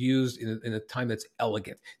tape is used in a time that's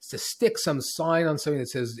elegant. It's to stick some sign on something that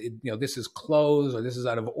says, this is closed or this is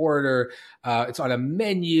out of order. It's on a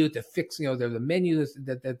menu to fix, the menu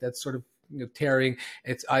that's sort of tearing.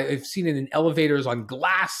 I've seen it in elevators on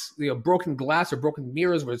glass, broken glass or broken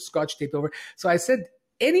mirrors where it's Scotch taped over. So I said,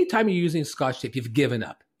 anytime you're using Scotch tape, you've given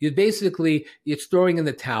up. It's throwing in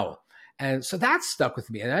the towel. And so that stuck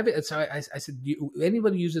with me. And I said,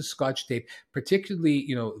 anybody who uses Scotch tape, particularly,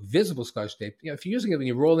 visible Scotch tape, if you're using it and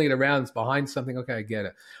you're rolling it around, it's behind something, okay, I get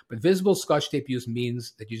it. But visible Scotch tape use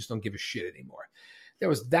means that you just don't give a shit anymore. There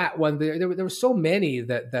was that one. There were so many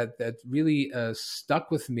that really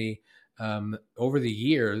stuck with me over the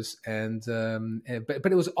years.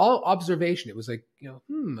 But it was all observation. It was like,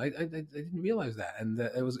 I didn't realize that. And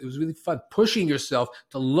it was really fun pushing yourself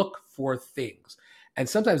to look for things. And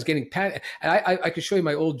sometimes getting panicked. And I could show you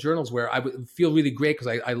my old journals where I would feel really great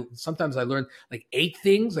because sometimes I learned like 8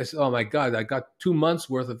 things. I said, oh my God, I got 2 months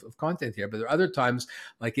worth of content here. But there are other times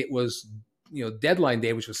like it was, deadline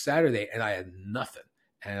day, which was Saturday, and I had nothing.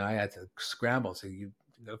 And I had to scramble and say, you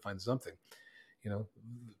got to find something,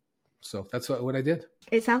 So that's what I did.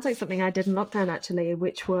 It sounds like something I did in lockdown actually,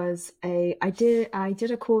 which was I did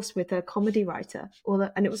a course with a comedy writer,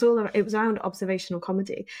 and it was around observational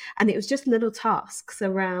comedy, and it was just little tasks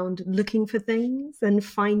around looking for things and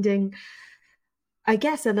finding, I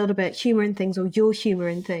guess, a little bit humor in things or your humor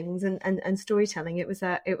in things and storytelling. It was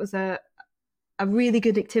a really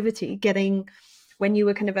good activity getting when you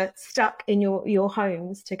were kind of stuck in your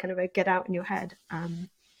homes to kind of get out in your head,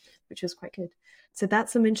 which was quite good. So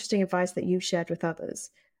that's some interesting advice that you've shared with others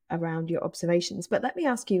around your observations. But let me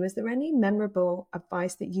ask you, is there any memorable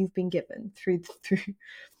advice that you've been given through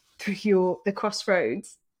the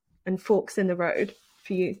crossroads and forks in the road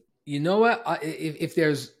for you? You know what? If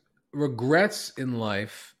there's regrets in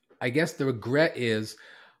life, I guess the regret is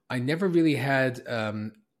I never really had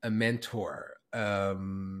a mentor.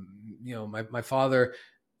 My father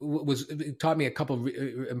taught me a couple of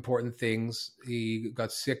important things. He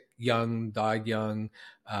got sick young, died young.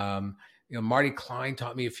 Marty Klein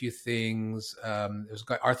taught me a few things. There was a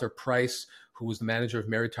guy, Arthur Price, who was the manager of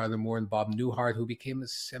Mary Tyler Moore, and Bob Newhart, who became a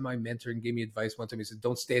semi-mentor and gave me advice one time. He said,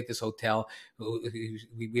 don't stay at this hotel.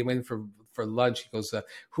 We went for lunch. He goes,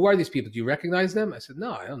 who are these people? Do you recognize them? I said,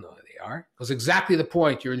 no, I don't know who they are. He goes, exactly the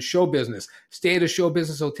point. You're in show business. Stay at a show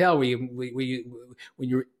business hotel when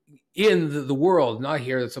you're in the world, not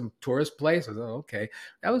here at some tourist place. I thought, okay,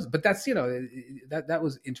 that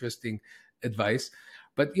was interesting advice.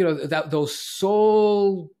 But those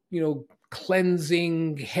soul,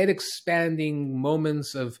 cleansing, head expanding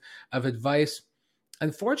moments of advice,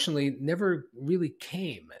 unfortunately, never really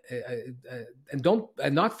came, and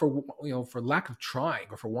not for lack of trying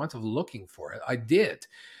or for want of looking for it. I did.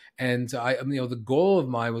 And the goal of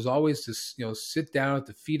mine was always to, sit down at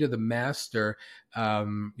the feet of the master,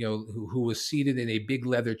 who was seated in a big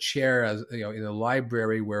leather chair, in a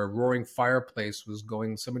library where a roaring fireplace was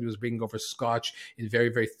going. Somebody was bringing over scotch in very,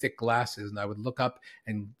 very thick glasses, and I would look up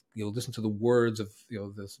and listen to the words of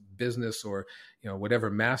this business or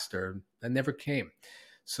whatever master. That never came.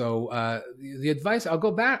 So the advice, I'll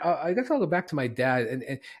go back. I guess I'll go back to my dad,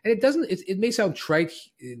 and it doesn't. It may sound trite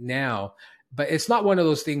now. But it's not one of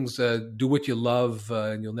those things, do what you love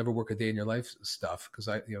and you'll never work a day in your life stuff, because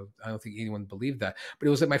I don't think anyone believed that. But it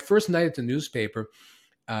was like my first night at the newspaper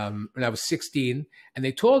when I was 16, and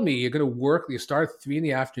they told me, you're going to work, you start at 3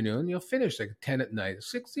 p.m, you'll finish like 10 at night.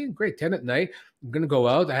 16, great, 10 at night. I'm going to go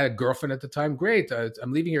out. I had a girlfriend at the time. Great.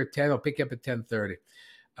 I'm leaving here at 10. I'll pick you up at 10:30.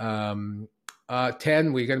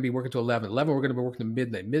 10, we're going to be working to 11. 11, we're going to be working to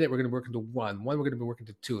midnight. Midnight, we're going to be working to 1. 1, we're going to be working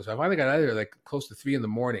to 2. So I finally got out of there like close to 3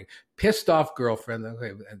 a.m. Pissed off girlfriend.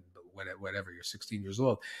 Okay, and whatever, you're 16 years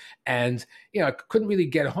old. And, I couldn't really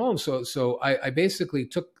get home. So I basically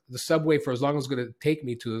took the subway for as long as it was going to take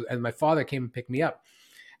me to, and my father came and picked me up.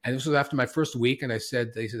 And this was after my first week. And they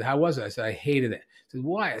said, how was it? I said, I hated it. I said,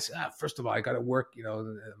 why? I said, first of all, I got to work.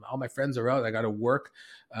 All my friends are out. I got to work.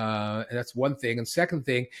 And that's one thing. And second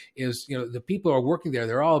thing is, the people who are working there,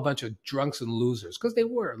 they're all a bunch of drunks and losers, because they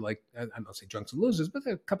were, like, I'm not saying drunks and losers, but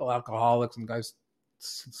they're a couple of alcoholics and guys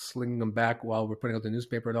slinging them back while we're putting out the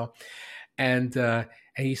newspaper and all. And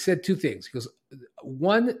he said two things. He goes,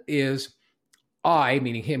 one is, I,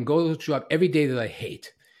 meaning him, go to a job every day that I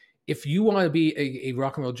hate. If you want to be a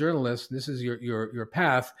rock and roll journalist, and this is your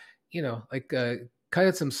path, cut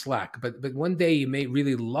it some slack. But one day you may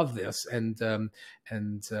really love this, and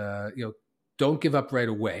don't give up right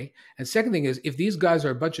away. And second thing is, if these guys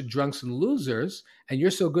are a bunch of drunks and losers, and you're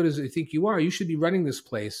so good as they think you are, you should be running this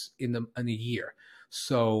place in a year.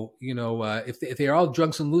 So if they are all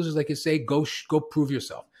drunks and losers, like you say, go prove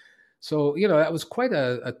yourself. So, that was quite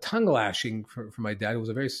a tongue lashing for my dad, who was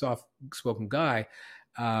a very soft-spoken guy,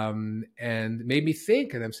 and made me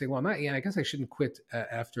think. And I'm saying, well, I guess I shouldn't quit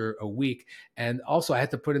after a week. And also I had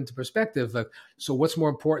to put into perspective, so what's more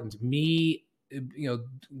important, me,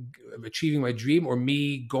 achieving my dream, or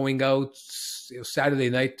me going out Saturday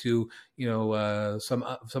night to,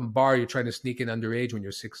 some bar you're trying to sneak in underage when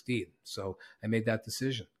you're 16. So I made that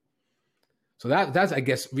decision. So that's, I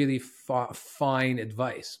guess, really fine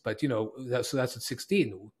advice. But, so that's at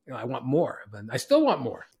 16. I want more, but I still want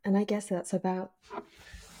more. And I guess that's about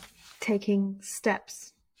taking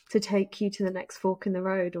steps to take you to the next fork in the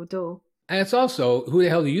road or door. And it's also, who the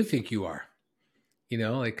hell do you think you are?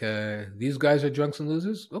 These guys are drunks and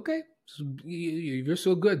losers. Okay, you're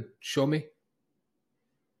so good. Show me.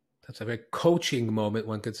 That's a very coaching moment,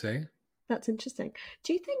 one could say. That's interesting.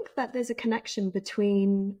 Do you think that there's a connection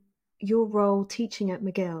between your role teaching at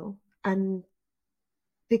McGill, and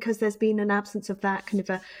because there's been an absence of that kind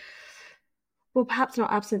of perhaps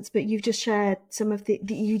not absence, but you've just shared some of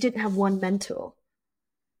you didn't have one mentor,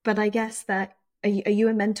 but I guess that are you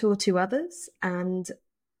a mentor to others, and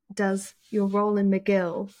does your role in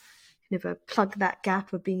McGill kind of plug that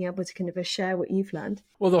gap of being able to kind of share what you've learned?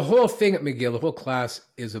 Well, the whole thing at McGill, the whole class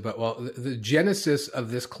is about, the genesis of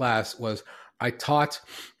this class was I taught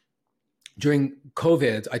during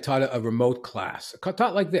COVID, I taught a remote class. I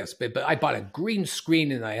taught like this, but I bought a green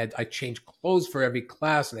screen, and I changed clothes for every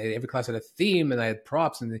class, and every class had a theme, and I had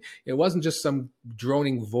props, and it wasn't just some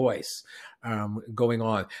droning voice going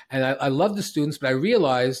on. And I loved the students, but I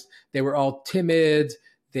realized they were all timid,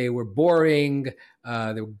 they were boring,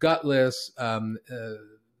 they were gutless.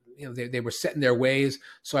 They were set in their ways.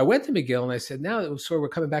 So I went to McGill and I said, now that we're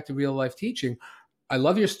coming back to real life teaching, I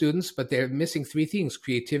love your students, but they're missing three things: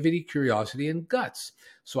 creativity, curiosity, and guts.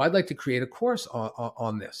 So I'd like to create a course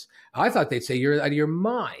on this. I thought they'd say, you're out of your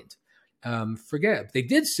mind. Forget it. They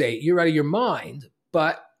did say, you're out of your mind,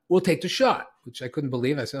 but we'll take the shot, which I couldn't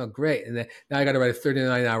believe. I said, oh, great. And then now I got to write a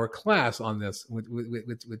 39-hour class on this,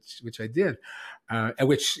 which I did, and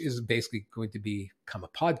which is basically going to become a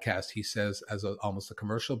podcast, he says, as almost a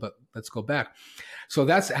commercial, but let's go back. So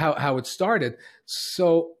that's how it started.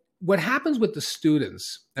 So what happens with the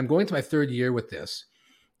students, I'm going to my third year with this,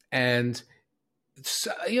 and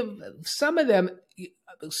some of them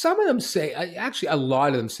say, actually a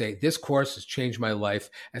lot of them say, this course has changed my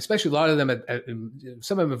life, and especially a lot of them,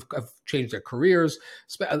 some of them have changed their careers,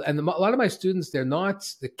 and a lot of my students, they're not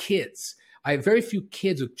the kids. I have very few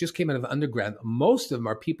kids who just came out of undergrad. Most of them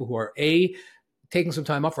are people who are taking some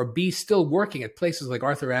time off, or B, still working at places like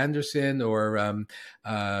Arthur Andersen or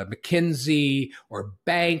McKinsey or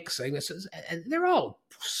banks. And they're all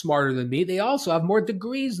smarter than me. They also have more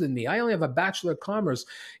degrees than me. I only have a Bachelor of Commerce.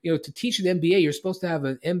 To teach an MBA, you're supposed to have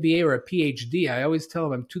an MBA or a PhD. I always tell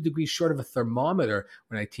them I'm 2 degrees short of a thermometer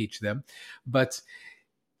when I teach them. But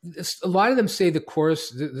a lot of them say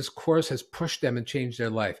this course has pushed them and changed their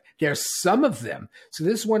life. There are some of them. So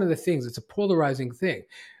this is one of the things. It's a polarizing thing.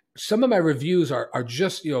 Some of my reviews are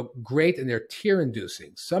just, great, and they're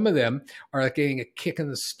tear-inducing. Some of them are like getting a kick in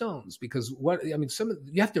the stones, because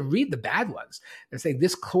you have to read the bad ones. They're saying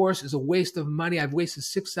this course is a waste of money. I've wasted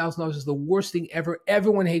 $6,000. It's the worst thing ever.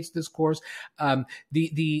 Everyone hates this course.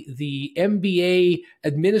 The MBA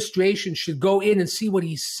administration should go in and see what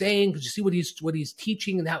he's saying, see what he's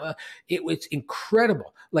teaching, and how it's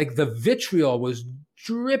incredible. Like the vitriol was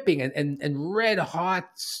dripping and red hot,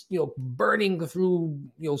 burning through,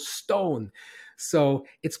 stone. So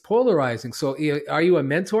it's polarizing. So are you a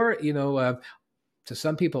mentor? To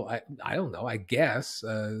some people, I don't know, I guess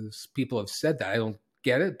people have said that. I don't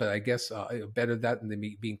get it, but I guess better that than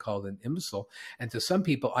me being called an imbecile. And to some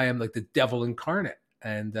people, I am like the devil incarnate.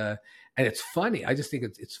 And it's funny. I just think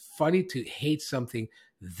it's funny to hate something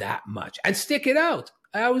that much and stick it out.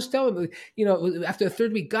 I always tell them, after the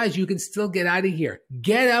third week, guys, you can still get out of here.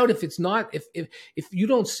 Get out if it's not, if you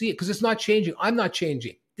don't see it, because it's not changing. I'm not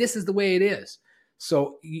changing. This is the way it is.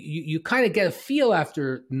 So you kind of get a feel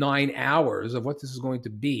after 9 hours of what this is going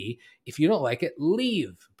to be. If you don't like it,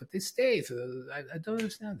 leave. But they stay. So I don't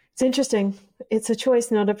understand. It's interesting. It's a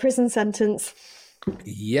choice, not a prison sentence.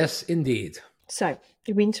 Yes, indeed. So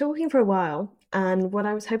we've been talking for a while, and what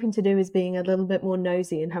I was hoping to do is being a little bit more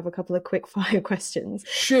nosy and have a couple of quick fire questions.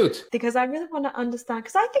 Shoot. Because I really want to understand,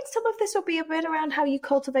 because I think some of this will be a bit around how you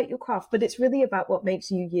cultivate your craft, but it's really about what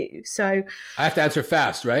makes you you. So I have to answer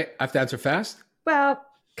fast, right? I have to answer fast? Well,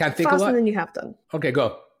 can't think a lot? Faster than you have done. Okay,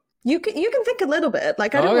 go. You can think a little bit.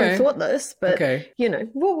 Like, I don't want thoughtless, but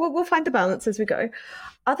we'll find the balance as we go.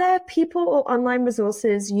 Are there people or online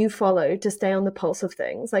resources you follow to stay on the pulse of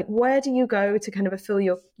things? Like, where do you go to kind of fill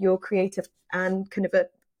your creative and kind of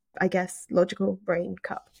logical brain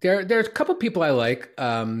cup? There's a couple of people I like.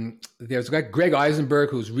 There's a guy, Greg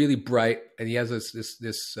Eisenberg, who's really bright, and he has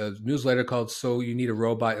this newsletter called "So You Need a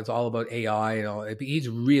Robot." It's all about AI and all. He's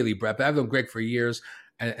really bright. But I've known Greg for years,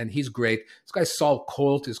 and he's great. This guy Saul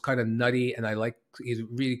Colt is kind of nutty, and he's a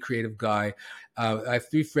really creative guy. I have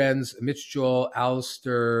 3 friends: Mitch Joel,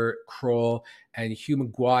 Alistair Kroll, and Hugh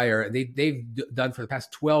McGuire. And they've done for the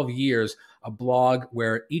past 12 years a blog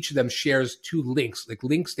where each of them shares 2 links, like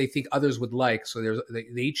links they think others would like. So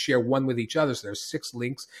they each share one with each other. So there's 6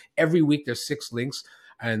 links. Every week there's 6 links.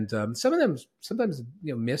 And some of them sometimes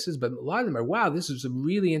misses, but a lot of them are, wow, this is some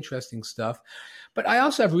really interesting stuff. But I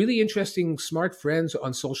also have really interesting smart friends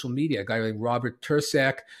on social media, a guy like Robert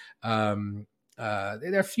Tursek. There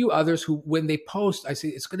are a few others who, when they post, I say,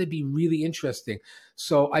 it's going to be really interesting.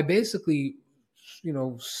 So I basically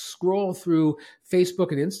scroll through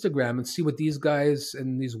Facebook and Instagram and see what these guys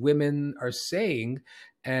and these women are saying,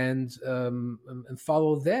 and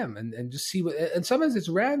follow them and just see what. And sometimes it's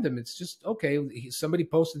random. It's just, okay, somebody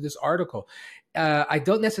posted this article. I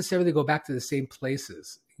don't necessarily go back to the same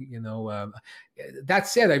places. That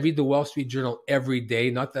said, I read the Wall Street Journal every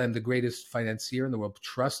day. Not that I'm the greatest financier in the world,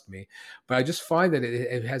 trust me, but I just find that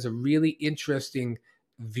it has a really interesting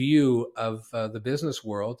view of the business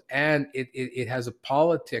world, and it has a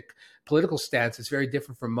political stance that's very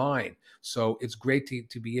different from mine. So it's great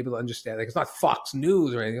to be able to understand. Like, it's not Fox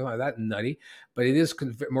News or anything like that nutty, but it is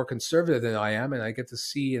more conservative than I am, and I get to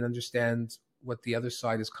see and understand what the other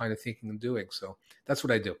side is kind of thinking and doing. So that's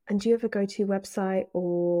what I do. And do you ever go to your website,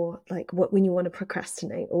 or like when you want to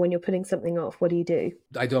procrastinate, or when you're putting something off, what do you do?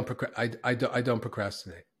 I don't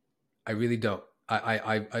procrastinate. I really don't.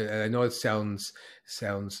 I know it sounds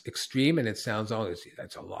extreme, and it sounds,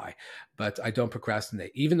 that's a lie, but I don't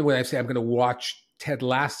procrastinate. Even when I say I'm going to watch Ted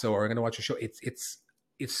Lasso or I'm going to watch a show, it's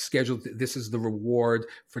scheduled. This is the reward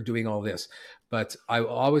for doing all this. But I will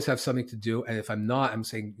always have something to do. And if I'm not, I'm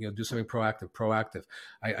saying, do something proactive.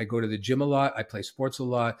 I go to the gym a lot. I play sports a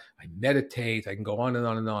lot. I meditate. I can go on and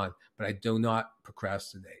on and on, but I do not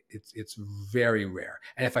procrastinate. It's very rare.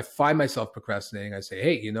 And if I find myself procrastinating, I say,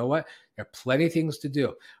 hey, you know what? There are plenty of things to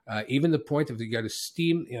do. Even the point of, you got to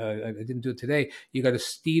steam, I didn't do it today. You got to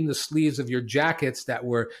steam the sleeves of your jackets that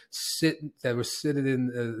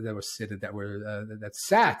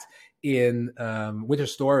sat in winter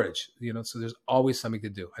storage, so there's always something to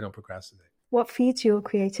do. I don't procrastinate. What feeds your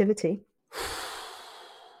creativity?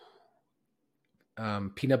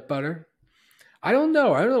 Peanut butter. I don't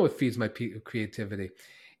know what feeds my creativity.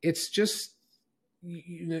 It's just,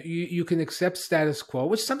 you can accept status quo,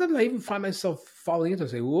 which sometimes I even find myself falling into. I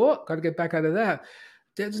say, whoa, got to get back out of that.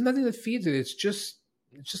 There's nothing that feeds it. It's just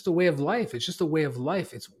a way of life. It's just a way of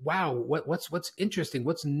life. It's, wow, what's interesting?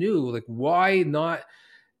 What's new? Like, why not,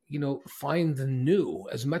 find the new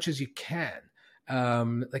as much as you can?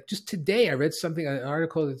 Like just today, I read an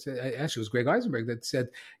article that said, actually it was Greg Eisenberg that said,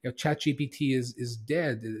 ChatGPT is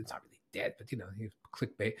dead. It's not really dead, but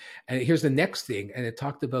clickbait. And here's the next thing, and it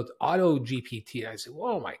talked about auto GPT. And I said,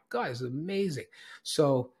 "Oh my God, it's amazing."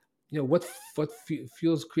 So, what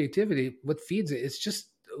fuels creativity? What feeds it? It's just,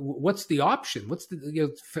 what's the option? What's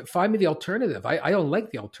the find me the alternative. I don't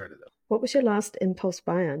like the alternative. What was your last impulse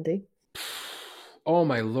buy, Andy? Oh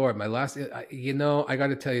my Lord, my last, I got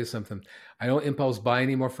to tell you something. I don't impulse buy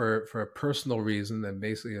anymore for a personal reason, and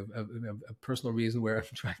basically a personal reason where I'm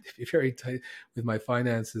trying to be very tight with my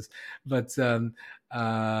finances. But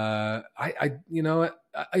I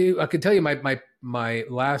can tell you my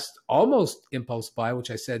last almost impulse buy,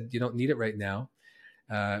 which I said you don't need it right now,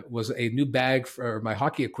 was a new bag for my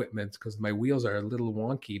hockey equipment, because my wheels are a little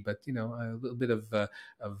wonky, but a little bit of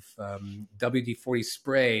WD-40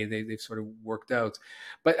 spray they've sort of worked out.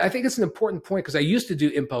 But I think it's an important point, because I used to do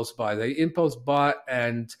impulse buys. I impulse bought,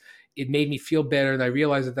 and it made me feel better, and I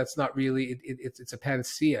realized that that's not really it's a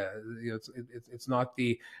panacea. It's not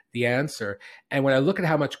the answer. And when I look at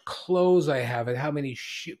how much clothes I have, and how many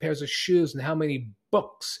pairs of shoes, and how many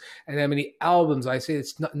books, and how many albums, I say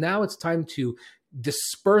now it's time to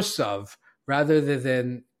disperse of rather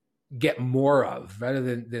than get more of, rather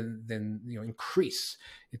than increase.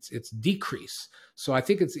 It's decrease. So I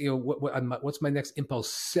think it's what's my next impulse?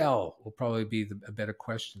 Sell will probably be a better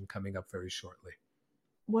question coming up very shortly.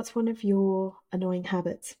 What's one of your annoying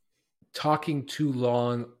habits? Talking too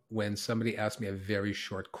long when somebody asks me a very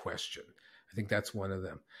short question. I think that's one of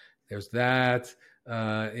them. There's that.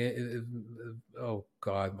 Oh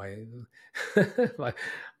God, my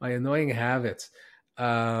my annoying habits.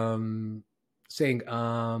 Saying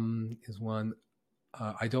is one.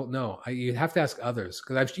 I don't know. You'd have to ask others,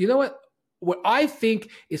 because you know what I think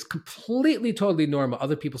is completely, totally normal,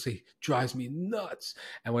 other people say drives me nuts.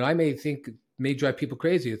 And what I may drive people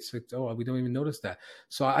crazy, it's like, oh, we don't even notice that.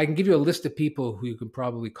 So I can give you a list of people who you can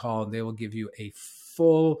probably call, and they will give you a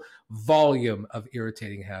full volume of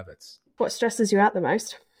irritating habits. What stresses you out the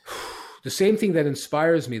most? The same thing that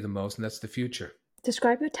inspires me the most, and that's the future.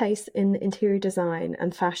 Describe your taste in interior design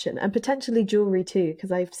and fashion, and potentially jewelry too,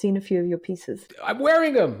 because I've seen a few of your pieces. I'm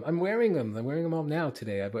wearing them all now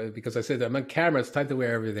today, because I said I'm on camera. It's time to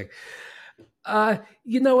wear everything.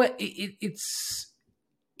 You know what?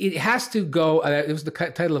 It has to go. It was the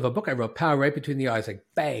title of a book I wrote, Power Right Between the Eyes. Like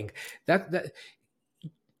bang. That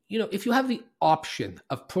if you have the option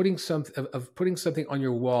of putting something on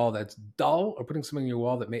your wall that's dull, or putting something on your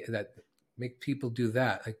wall that make people do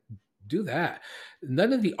that, like, do that.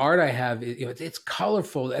 None of the art I have, it's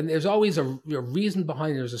colorful, and there's always a reason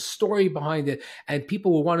behind it. There's a story behind it, and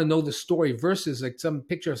people will want to know the story, versus like some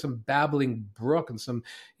picture of some babbling brook and some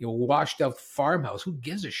washed out farmhouse. Who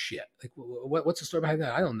gives a shit? Like, what's the story behind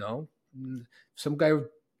that? I don't know. Some guy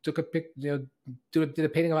took a pic, did a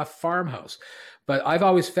painting of a farmhouse. But I've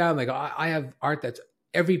always found, like, I have art that's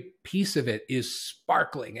every piece of it is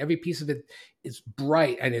sparkling. Every piece of it is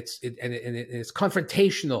bright, and it's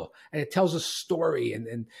confrontational, and it tells a story,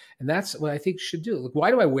 and that's what I think should do. Like,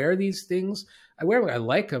 why do I wear these things? I wear them, I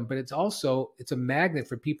like them, but it's a magnet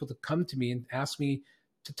for people to come to me and ask me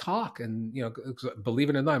to talk. And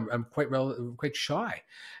believe it or not, I'm quite shy,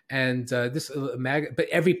 and but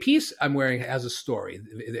every piece I'm wearing has a story.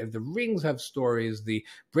 The rings have stories, the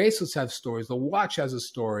bracelets have stories, the watch has a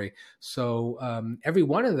story. So every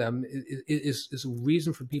one of them is a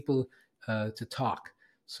reason for people to talk.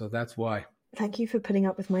 So that's why. Thank you for putting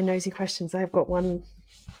up with my nosy questions. I've got one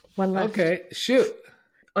left. Okay, shoot.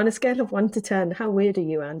 On a scale of 1 to 10, how weird are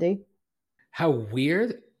you, Andy? How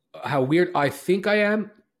weird I think I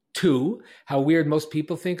am, 2. How weird most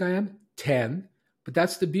people think I am, 10. But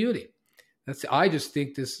that's the beauty. I just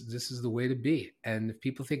think this is the way to be. And if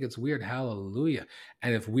people think it's weird, hallelujah.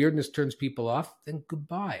 And if weirdness turns people off, then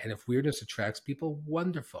goodbye. And if weirdness attracts people,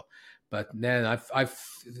 wonderful. But man,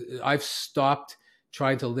 I've stopped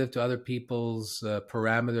trying to live to other people's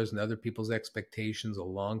parameters and other people's expectations a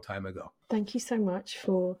long time ago. Thank you so much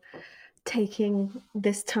for taking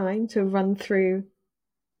this time to run through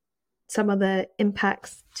some of the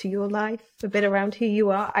impacts to your life, a bit around who you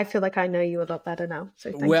are. I feel like I know you a lot better now.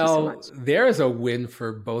 So thank you so much. Well, there's a win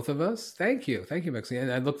for both of us. Thank you, Maxine.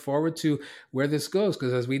 And I look forward to where this goes,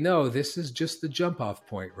 because as we know, this is just the jump off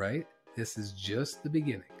point, right? This is just the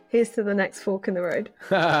beginning. Here's to the next fork in the road.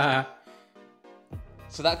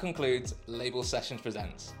 So that concludes Label Sessions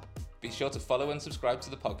Presents. Be sure to follow and subscribe to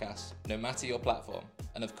the podcast, no matter your platform.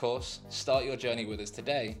 And of course, start your journey with us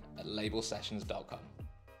today at labelsessions.com.